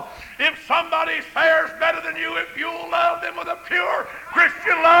trial, if somebody fares better than you, if you'll love them with a pure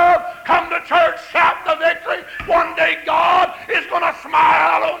Christian love, come to church, shout the victory. One day God is going to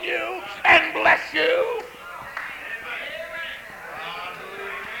smile on you and bless you.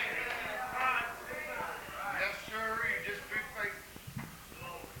 Yes, sir. You just be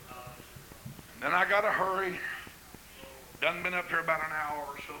faithful. Then I got to hurry. Done been up here about an hour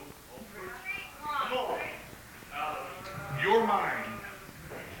or so. Come on. Your mind.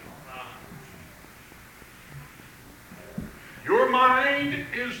 Your mind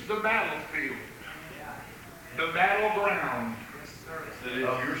is the battlefield, the battleground that is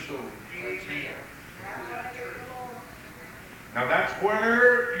your soul. Now that's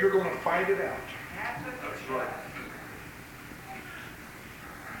where you're going to fight it out. That's right.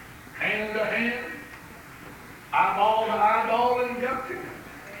 Hand to hand, eyeball to eyeball, and gut to gut.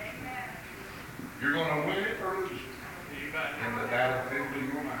 You're going to win it or lose it in the battlefield in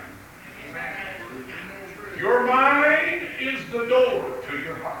your mind. Your mind is the door to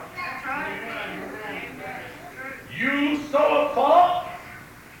your heart. You sow a thought,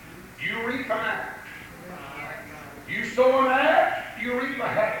 you reap an act. You sow an act, you reap a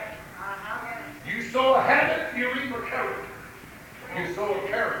habit. You sow a habit, you reap a character. You sow a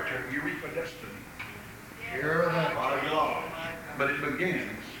character, you reap a destiny. Hear that. My God. But it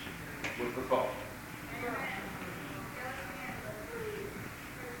begins with the thought.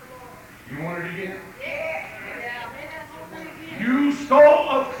 You want it again? You sow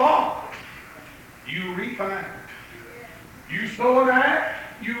a thought, you reap an act. You sow an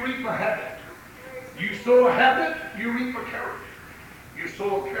act, you reap a habit. You sow a habit, you reap a character. You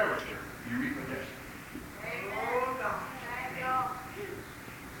sow a character, you reap a destiny.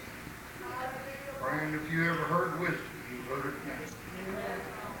 Friend, if you ever heard wisdom, you heard it now.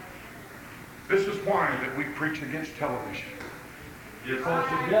 This is why that we preach against television. Because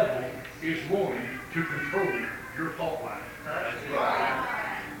the devil is wanting to control your thought life. That's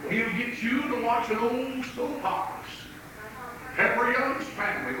right. He'll get you to watch an old soap operas. Pepper Young's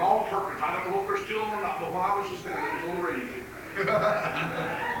Family, All Perkins. I don't know if they're still on or not, but when I was just there, it was on the radio.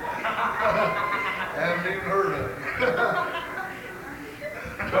 Haven't even heard of it.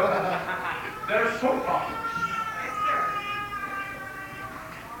 They're soap operas.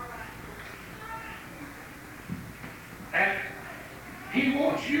 And he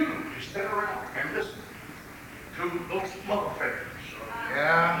wants you to sit around and listen to those love affairs.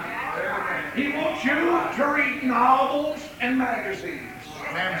 Yeah. He wants you to read novels and magazines.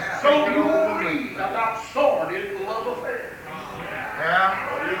 So you will read about sordid love affairs. Yeah.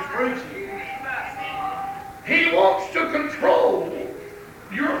 He wants to control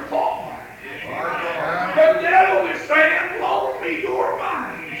your thought life. Yeah. The devil is saying, loan me your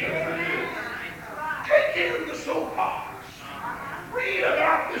mind. Take in the soap operas. Read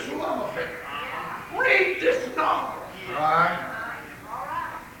about this love affair. Read this novel. Right.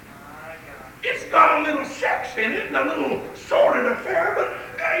 It's got a little sex in it and a little sordid affair, but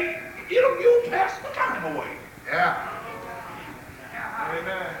hey, you'll pass the time away. Yeah.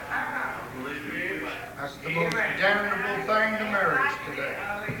 Amen. That's the most damnable thing to marriage today.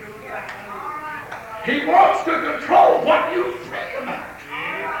 He wants to control what you think about.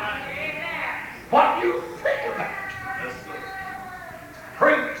 What you think about.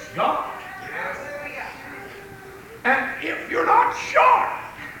 Praise God. And if you're not sharp,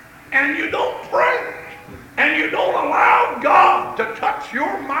 and you don't pray, and you don't allow God to touch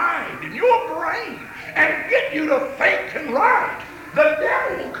your mind and your brain and get you to think and write, the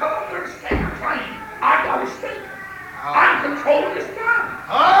devil will come up there and stand and claim, I got his thinking. I'm controlling his mind.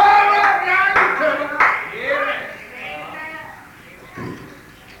 All right, now you tell him.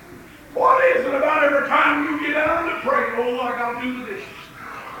 What is it about every time you get down to pray, oh, I got to do the dishes.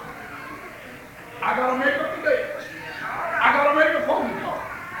 I got to make up the beds. I got to make a phone call.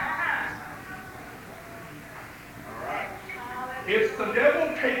 It's the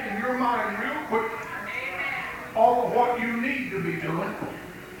devil taking your mind real quick, all of what you need to be doing,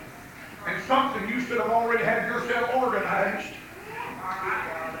 and something you should have already had yourself organized.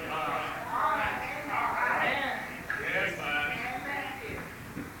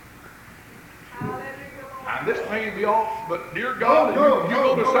 And this may be off, but dear God, you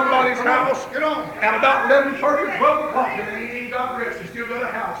go to somebody's house at about 11:30 or 12 o'clock, and they ain't got rest. They still got a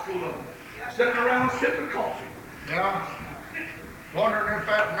house full of them, sitting around sipping coffee. Yeah. Wondering if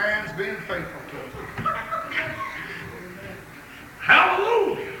that man's being faithful to us.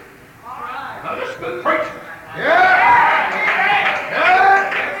 Hallelujah. Now this is good preaching. Yeah.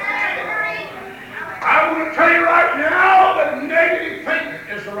 I want to tell you right now that negative thinking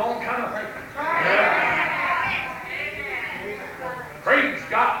is the wrong kind of thinking. Praise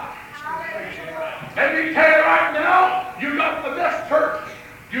God. Let me tell you right now, you got the best church.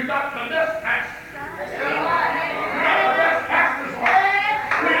 You got the best pastor. You got the best pastor's wife.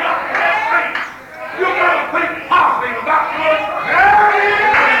 You got the best saints. You got to think positive about your church.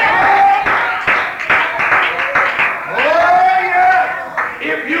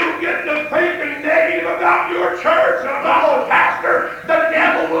 If you get to thinking negative about your church and about the pastor, the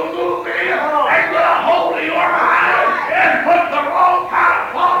devil will move in and get a hold of your mind and put the wrong kind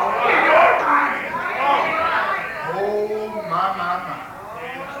of thoughts in your mind. Oh, my.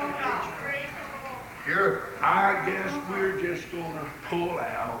 Here. I guess we're just going to pull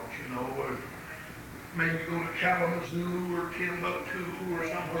out, or maybe go to Kalamazoo or Timbuktu or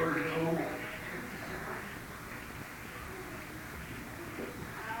somewhere,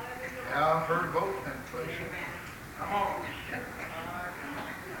 Yeah, I've heard both them places. Come on.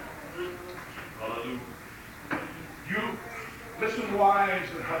 Hallelujah. You, listen, wives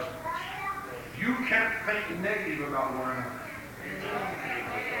and husbands. You can't think negative about one another.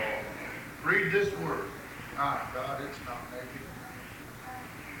 Read this word. My God, it's not negative.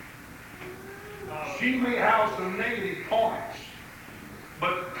 She may have some negative points,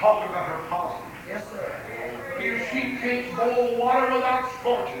 but talk about her positive. Yes, sir. If she can't boil water without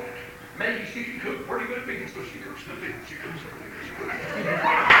scorching it, maybe she can cook pretty good beans, so she cooks the beans. She cooks the beans.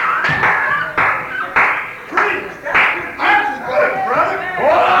 Praise God. That's good, brother.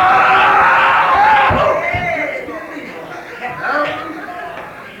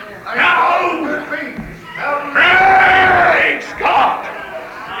 Praise God.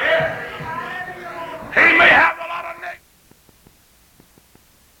 He may have a lot of negative.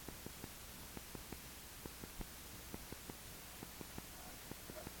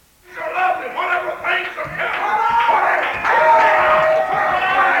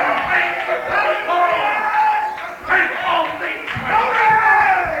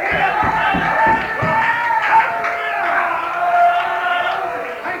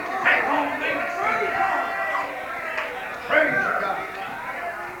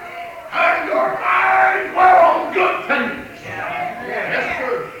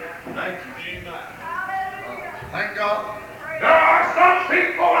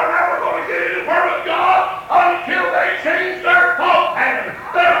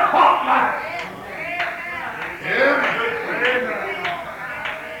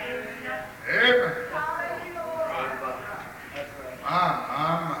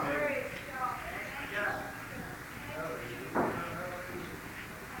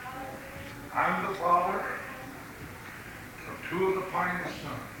 I'm the father of two of the finest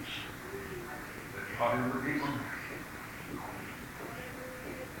sons that God ever gave on earth.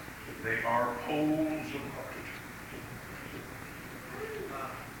 They are poles apart,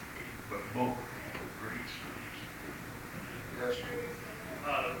 but both are great sons. Yes,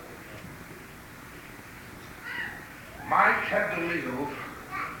 sir. Mike had to live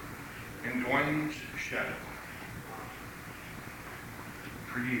in Dwayne's shadow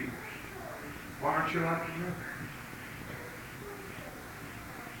for years. Why aren't you like your brother?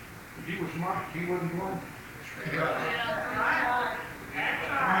 He was Mike, he wasn't Dwayne.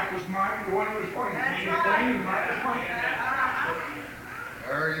 Mike was Mike, Dwayne was Dwayne. He was Dwayne, Mike was Mike.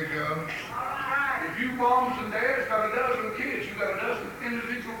 There you go. If you moms and dads got a dozen kids, you got a dozen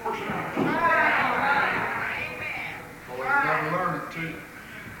individual personalities. Well, we never learn it, too.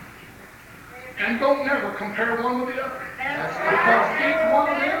 And don't never compare one with the other. Because each one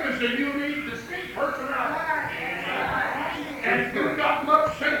of them is a unique, distinct personality. And if you've got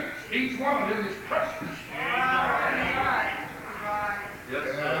much sense, each one of them is precious.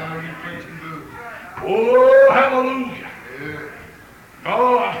 Yeah, you preaching good. Oh, hallelujah. Yeah.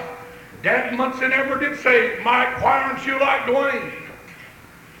 Oh, Dad Muncy never did say, Mike, why aren't you like Dwayne?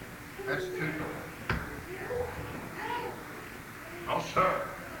 That's true. No, sir.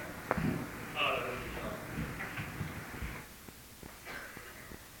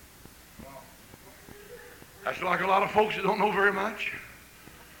 That's like a lot of folks that don't know very much.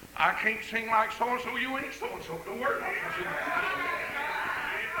 I can't sing like so-and-so, you ain't so-and-so. Don't worry about it.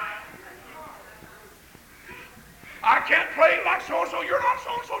 I can't play like so-and-so, you're not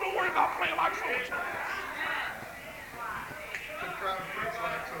so-and-so. Don't worry about playing like so-and-so.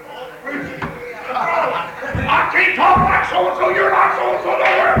 I can't talk like so-and-so, you're not so-and-so.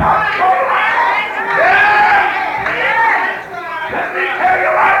 Don't worry about it. Let me tell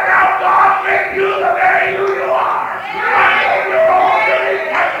you right now, God made you the very who you are. I know you're all unique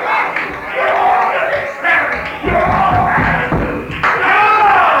personality. You're all unique spirit. You're all attitude.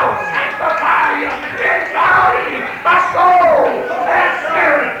 Oh, sanctify you, exalt you, my soul and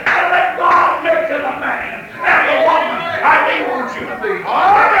spirit, and let God make you the man and the woman I He wants you to be.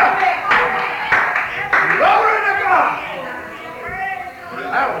 All right. Glory to God.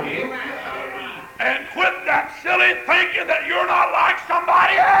 Hallelujah. And quit that silly thinking that you're not like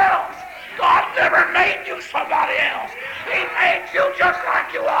somebody else. God never made you somebody else. He made you just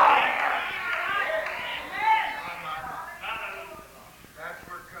like you are. That's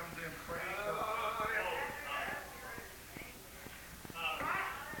where it comes in. Praise God.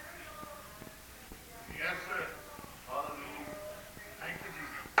 Yes, sir. Thank you,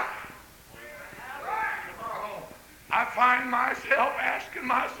 Jesus. Come on. I find myself asking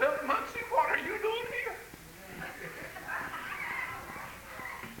myself, Muncy, what are you doing here?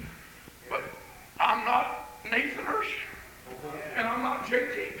 But I'm not Nathan Hirsch, and I'm not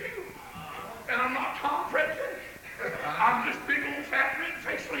J.T. Pugh, and I'm not Tom Frederick. I'm just big old fat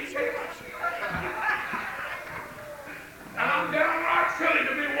red-faced Lee Evans. And I'm downright silly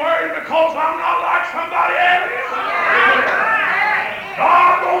to be worried because I'm not like somebody else.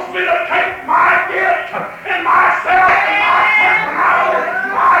 God wants me to take my gift and myself and my personality,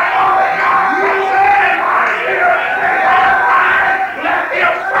 my thought and my reason and my spirit and my mind. Let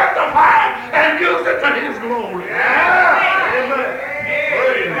Him sanctify it and use it to His glory. Yeah. Amen.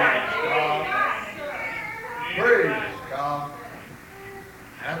 Praise God. Praise God.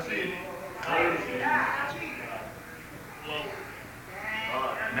 That's it.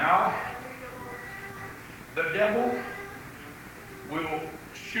 Now, the devil will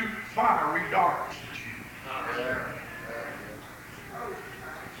shoot fiery darts at you.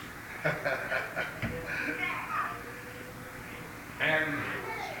 And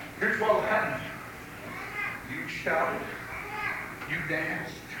here's what will happen. You shouted, you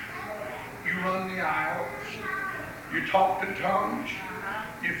danced, you run the aisles, you talked in tongues,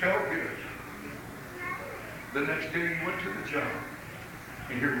 you felt good. The next day you went to the job,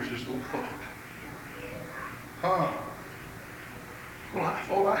 and here was this little thought. Huh. Well, I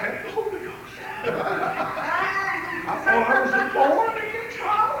thought I had the Holy Ghost. I thought I was a born again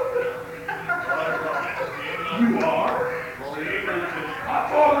child. You are. I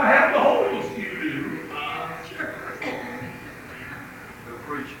thought I had the Holy Ghost. You do.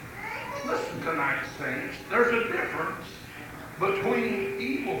 Listen tonight, saints. There's a difference between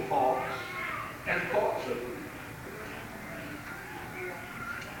evil thoughts and thoughts of evil.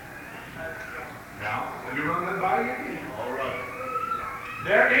 Now, let me run that by you again. All right.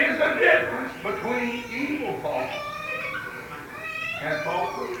 There is a difference between evil thoughts and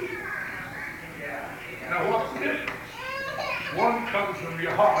thoughts of evil. Now, what's the difference? One comes from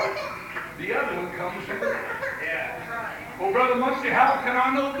your heart, The other one comes from there. Yeah. Well, Brother Muncy, how can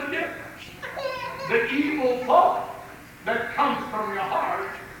I know the difference? The evil thought that comes from your heart,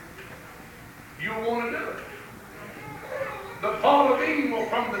 you want to do it. The thought of evil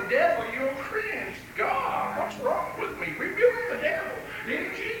from the devil, you'll cringe. God, what's wrong with me? Rebuke the devil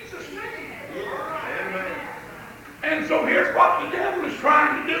in Jesus' name. Amen. And so here's what the devil is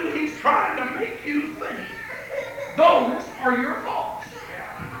trying to do. He's trying to make you think those are your thoughts.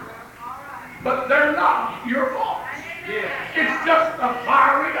 But they're not your thoughts. It's just a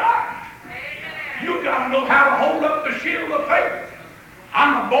fiery dart. You got to know how to hold up the shield of faith.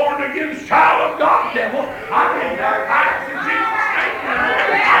 I'm a born-again child of God, devil. I've been baptized in Jesus' name.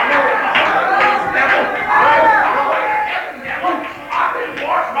 I know the Holy Ghost, devil. I'm on the way to heaven, devil. I've been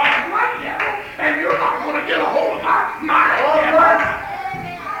washed by the blood, devil. And you're not going to get a hold of my mind, devil.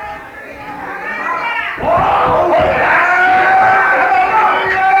 Oh,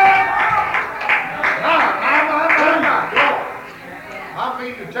 I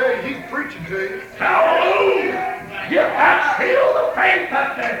mean to tell you, he's preaching to you. hallelujah. Get that shield of faith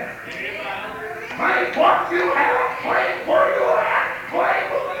up there. Claim what you have. Claim where you're at. Claim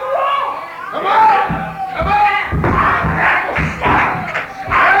who you are. Come on! Come on! I have a spot.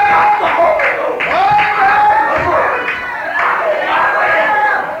 I got the Holy Ghost. The Word.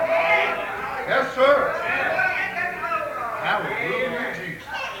 Yes, sir. Hallelujah, Jesus.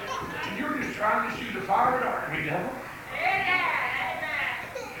 You're just trying to shoot a fire dart, me devil.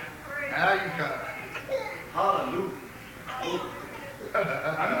 Now you come. Hallelujah.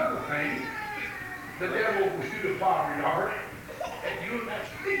 Another thing, the devil will shoot a fire dart at you and that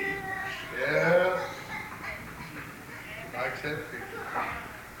speed. Yes. Like that people.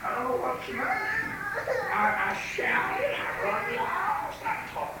 I don't know what's the matter. I shouted, I run loud, I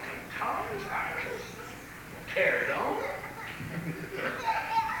talked in tongues, I carried on.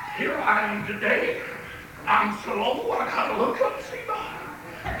 Here I am today. I'm so low, I gotta look up and see God.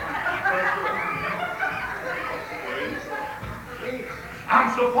 I'm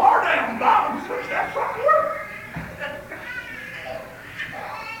so far down, God, so that's not work.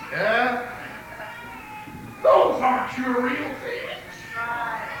 Yeah. Those aren't your real things.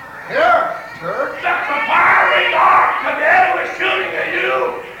 Yeah, church. That's a fiery dart. The devil is shooting at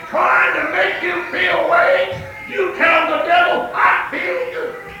you, trying to make you feel ways. You tell the devil, I feel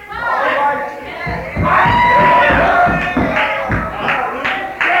good. All right. I feel good.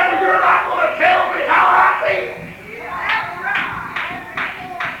 Devil, you're not going to tell me how I feel.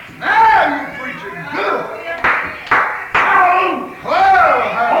 Now you're preaching good. Hallelujah. Well,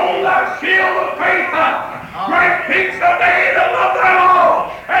 Hold that shield of faith up. Great peace of day that love thy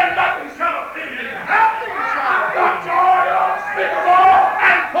all, and nothing shall offend you. nothing shall I've got joy unspeakable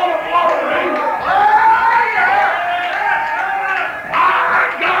and full of glory. My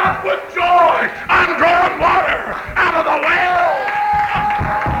God, with joy, I'm drawing water out of the well.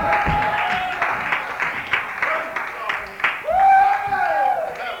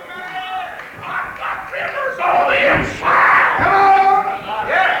 I've got rivers on the inside.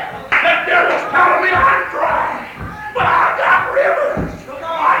 The devil's telling me I'm dry, but I've got rivers.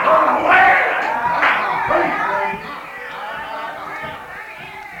 I'm on the well.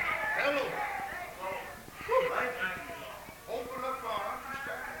 Hello. Open up our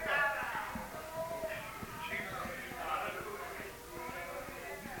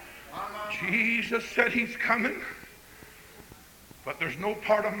understanding. Jesus said he's coming, but there's no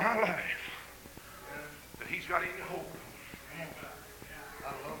part of my life that he's got any hold of. I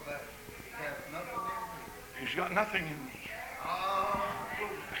love that. He has nothing in me. He's got nothing in me.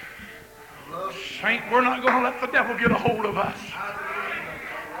 Love Saint, we're not going to let the devil get a hold of us.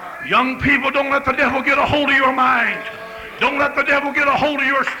 Young people, don't let the devil get a hold of your mind. Don't let the devil get a hold of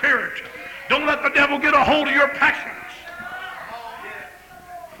your spirit. Don't let the devil get a hold of your passions.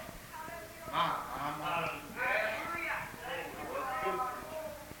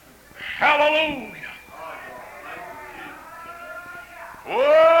 Hallelujah.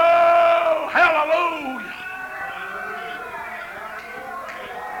 Whoa, hallelujah.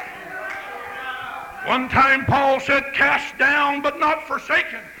 One time Paul said, cast down but not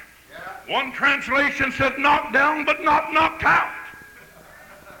forsaken. One translation said, knocked down but not knocked out.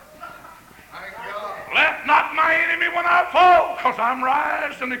 Thank God. Let not my enemy when I fall, because I'm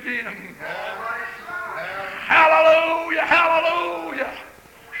rising again. Hallelujah, hallelujah.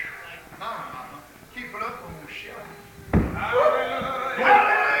 Keep it up on the show. Hallelujah.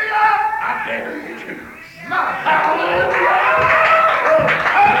 I dare you to. Hallelujah.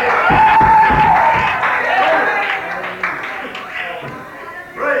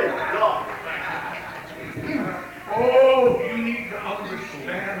 Praise God. Oh, you need to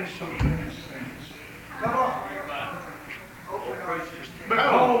understand something.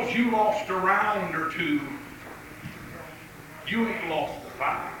 round or two, you ain't lost the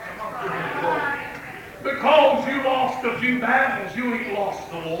fight. Because you lost a few battles, you ain't lost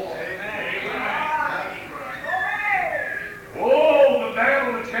the war. Oh, the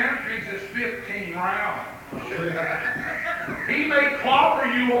battle of the champions is 15 rounds. He may clobber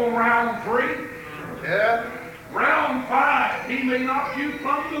you on round 3. Yeah. Round 5, he may knock you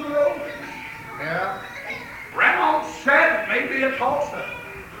plumb to the ropes. Yeah. Round 7 may be a toss-up.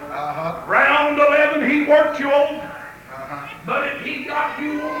 Uh-huh. Round 11, he worked you over. Uh-huh. But if he got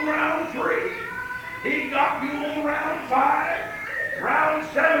you on round 3, he got you on round 5. Round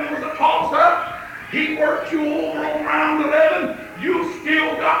 7 was a toss-up. He worked you over on round 11. You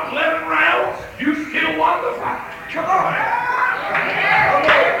still got 11 rounds. You still won the fight. Come on.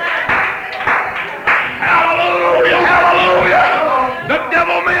 Hallelujah, hallelujah. The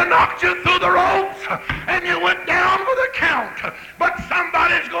devil may have knocked you through the ropes and you went down with a count. But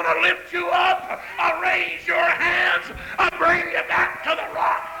somebody's going to lift you up, raise your hands, bring you back to the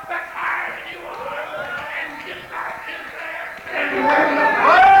rock that's higher than you are, and get back in there and win the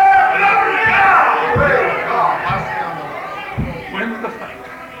fight. Win the fight.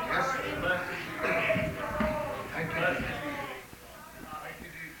 Yes, sir. Thank you. Thank you,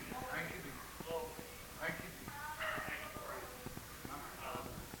 Jesus. Thank you, Jesus. Thank you, Jesus.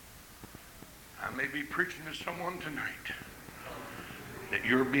 I may be preaching to someone tonight that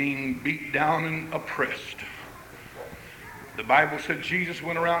you're being beat down and oppressed. The Bible said Jesus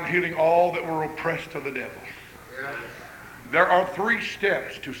went around healing all that were oppressed of the devil. Yeah. There are 3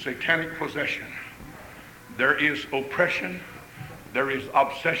 steps to satanic possession. There is oppression, there is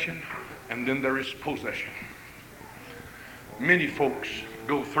obsession, and then there is possession. Many folks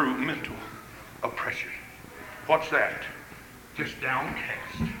go through mental oppression. What's that? Just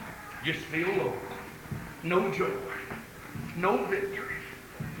downcast. Just feel low. No joy. No victory.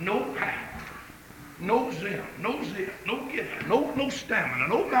 No power. No zip. No zip. No get up. No stamina.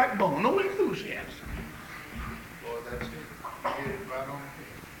 No backbone. No enthusiasm. Lord, that's it. Get it right on.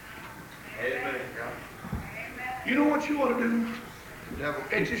 Amen. You know what you ought to do? Devil.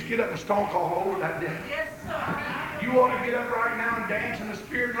 And just get up and stomp all over that devil. Yes, sir. You ought to get up right now and dance in the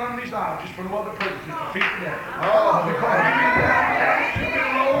spirit and run these aisles just for no other purpose, just to defeat the devil. Oh, Because you've been downcast, you've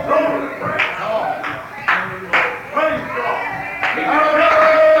been low, rolling the praise. Praise God.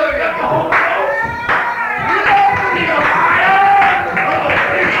 Hallelujah. The Holy Ghost. He's a liar.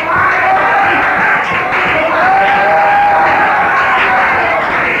 He's a liar.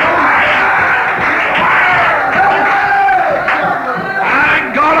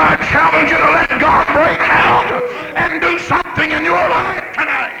 I challenge you to let God break out and do something in your life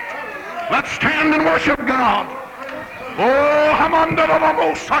tonight. Let's stand and worship God. Oh,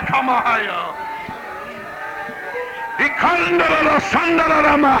 Hamandalamo Sakamahaya. Ikandala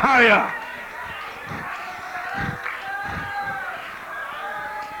Sandala Mahaya.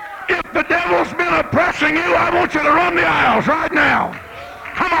 If the devil's been oppressing you, I want you to run the aisles right now.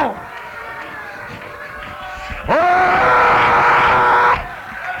 Come on. Oh!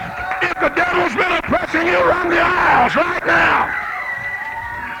 If the devil's been oppressing you, run the aisles right now.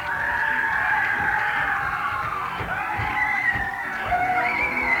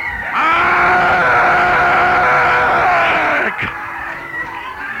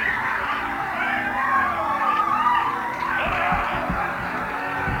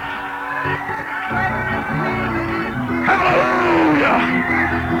 Hallelujah.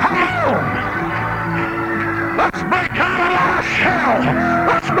 Come on. Let's break out of our shell.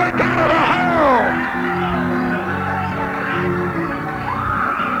 Let's break out of the hell.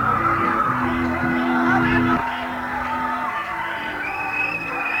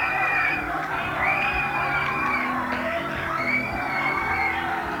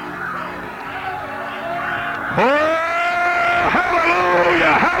 Oh,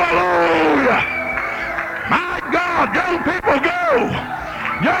 hallelujah, hallelujah. My God, young people, go.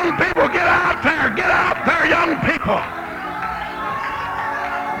 Young people, get out there, young people.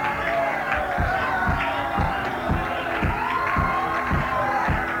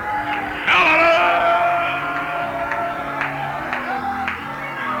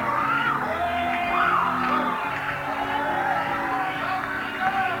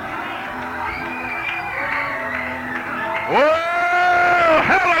 Oh,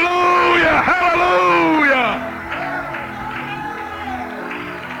 hallelujah, hallelujah.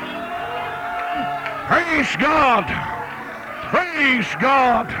 Praise God. Praise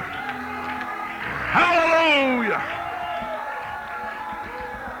God. Hallelujah.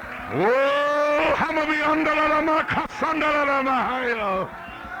 Oh, Hamabi Andala Makasandala Mahaya.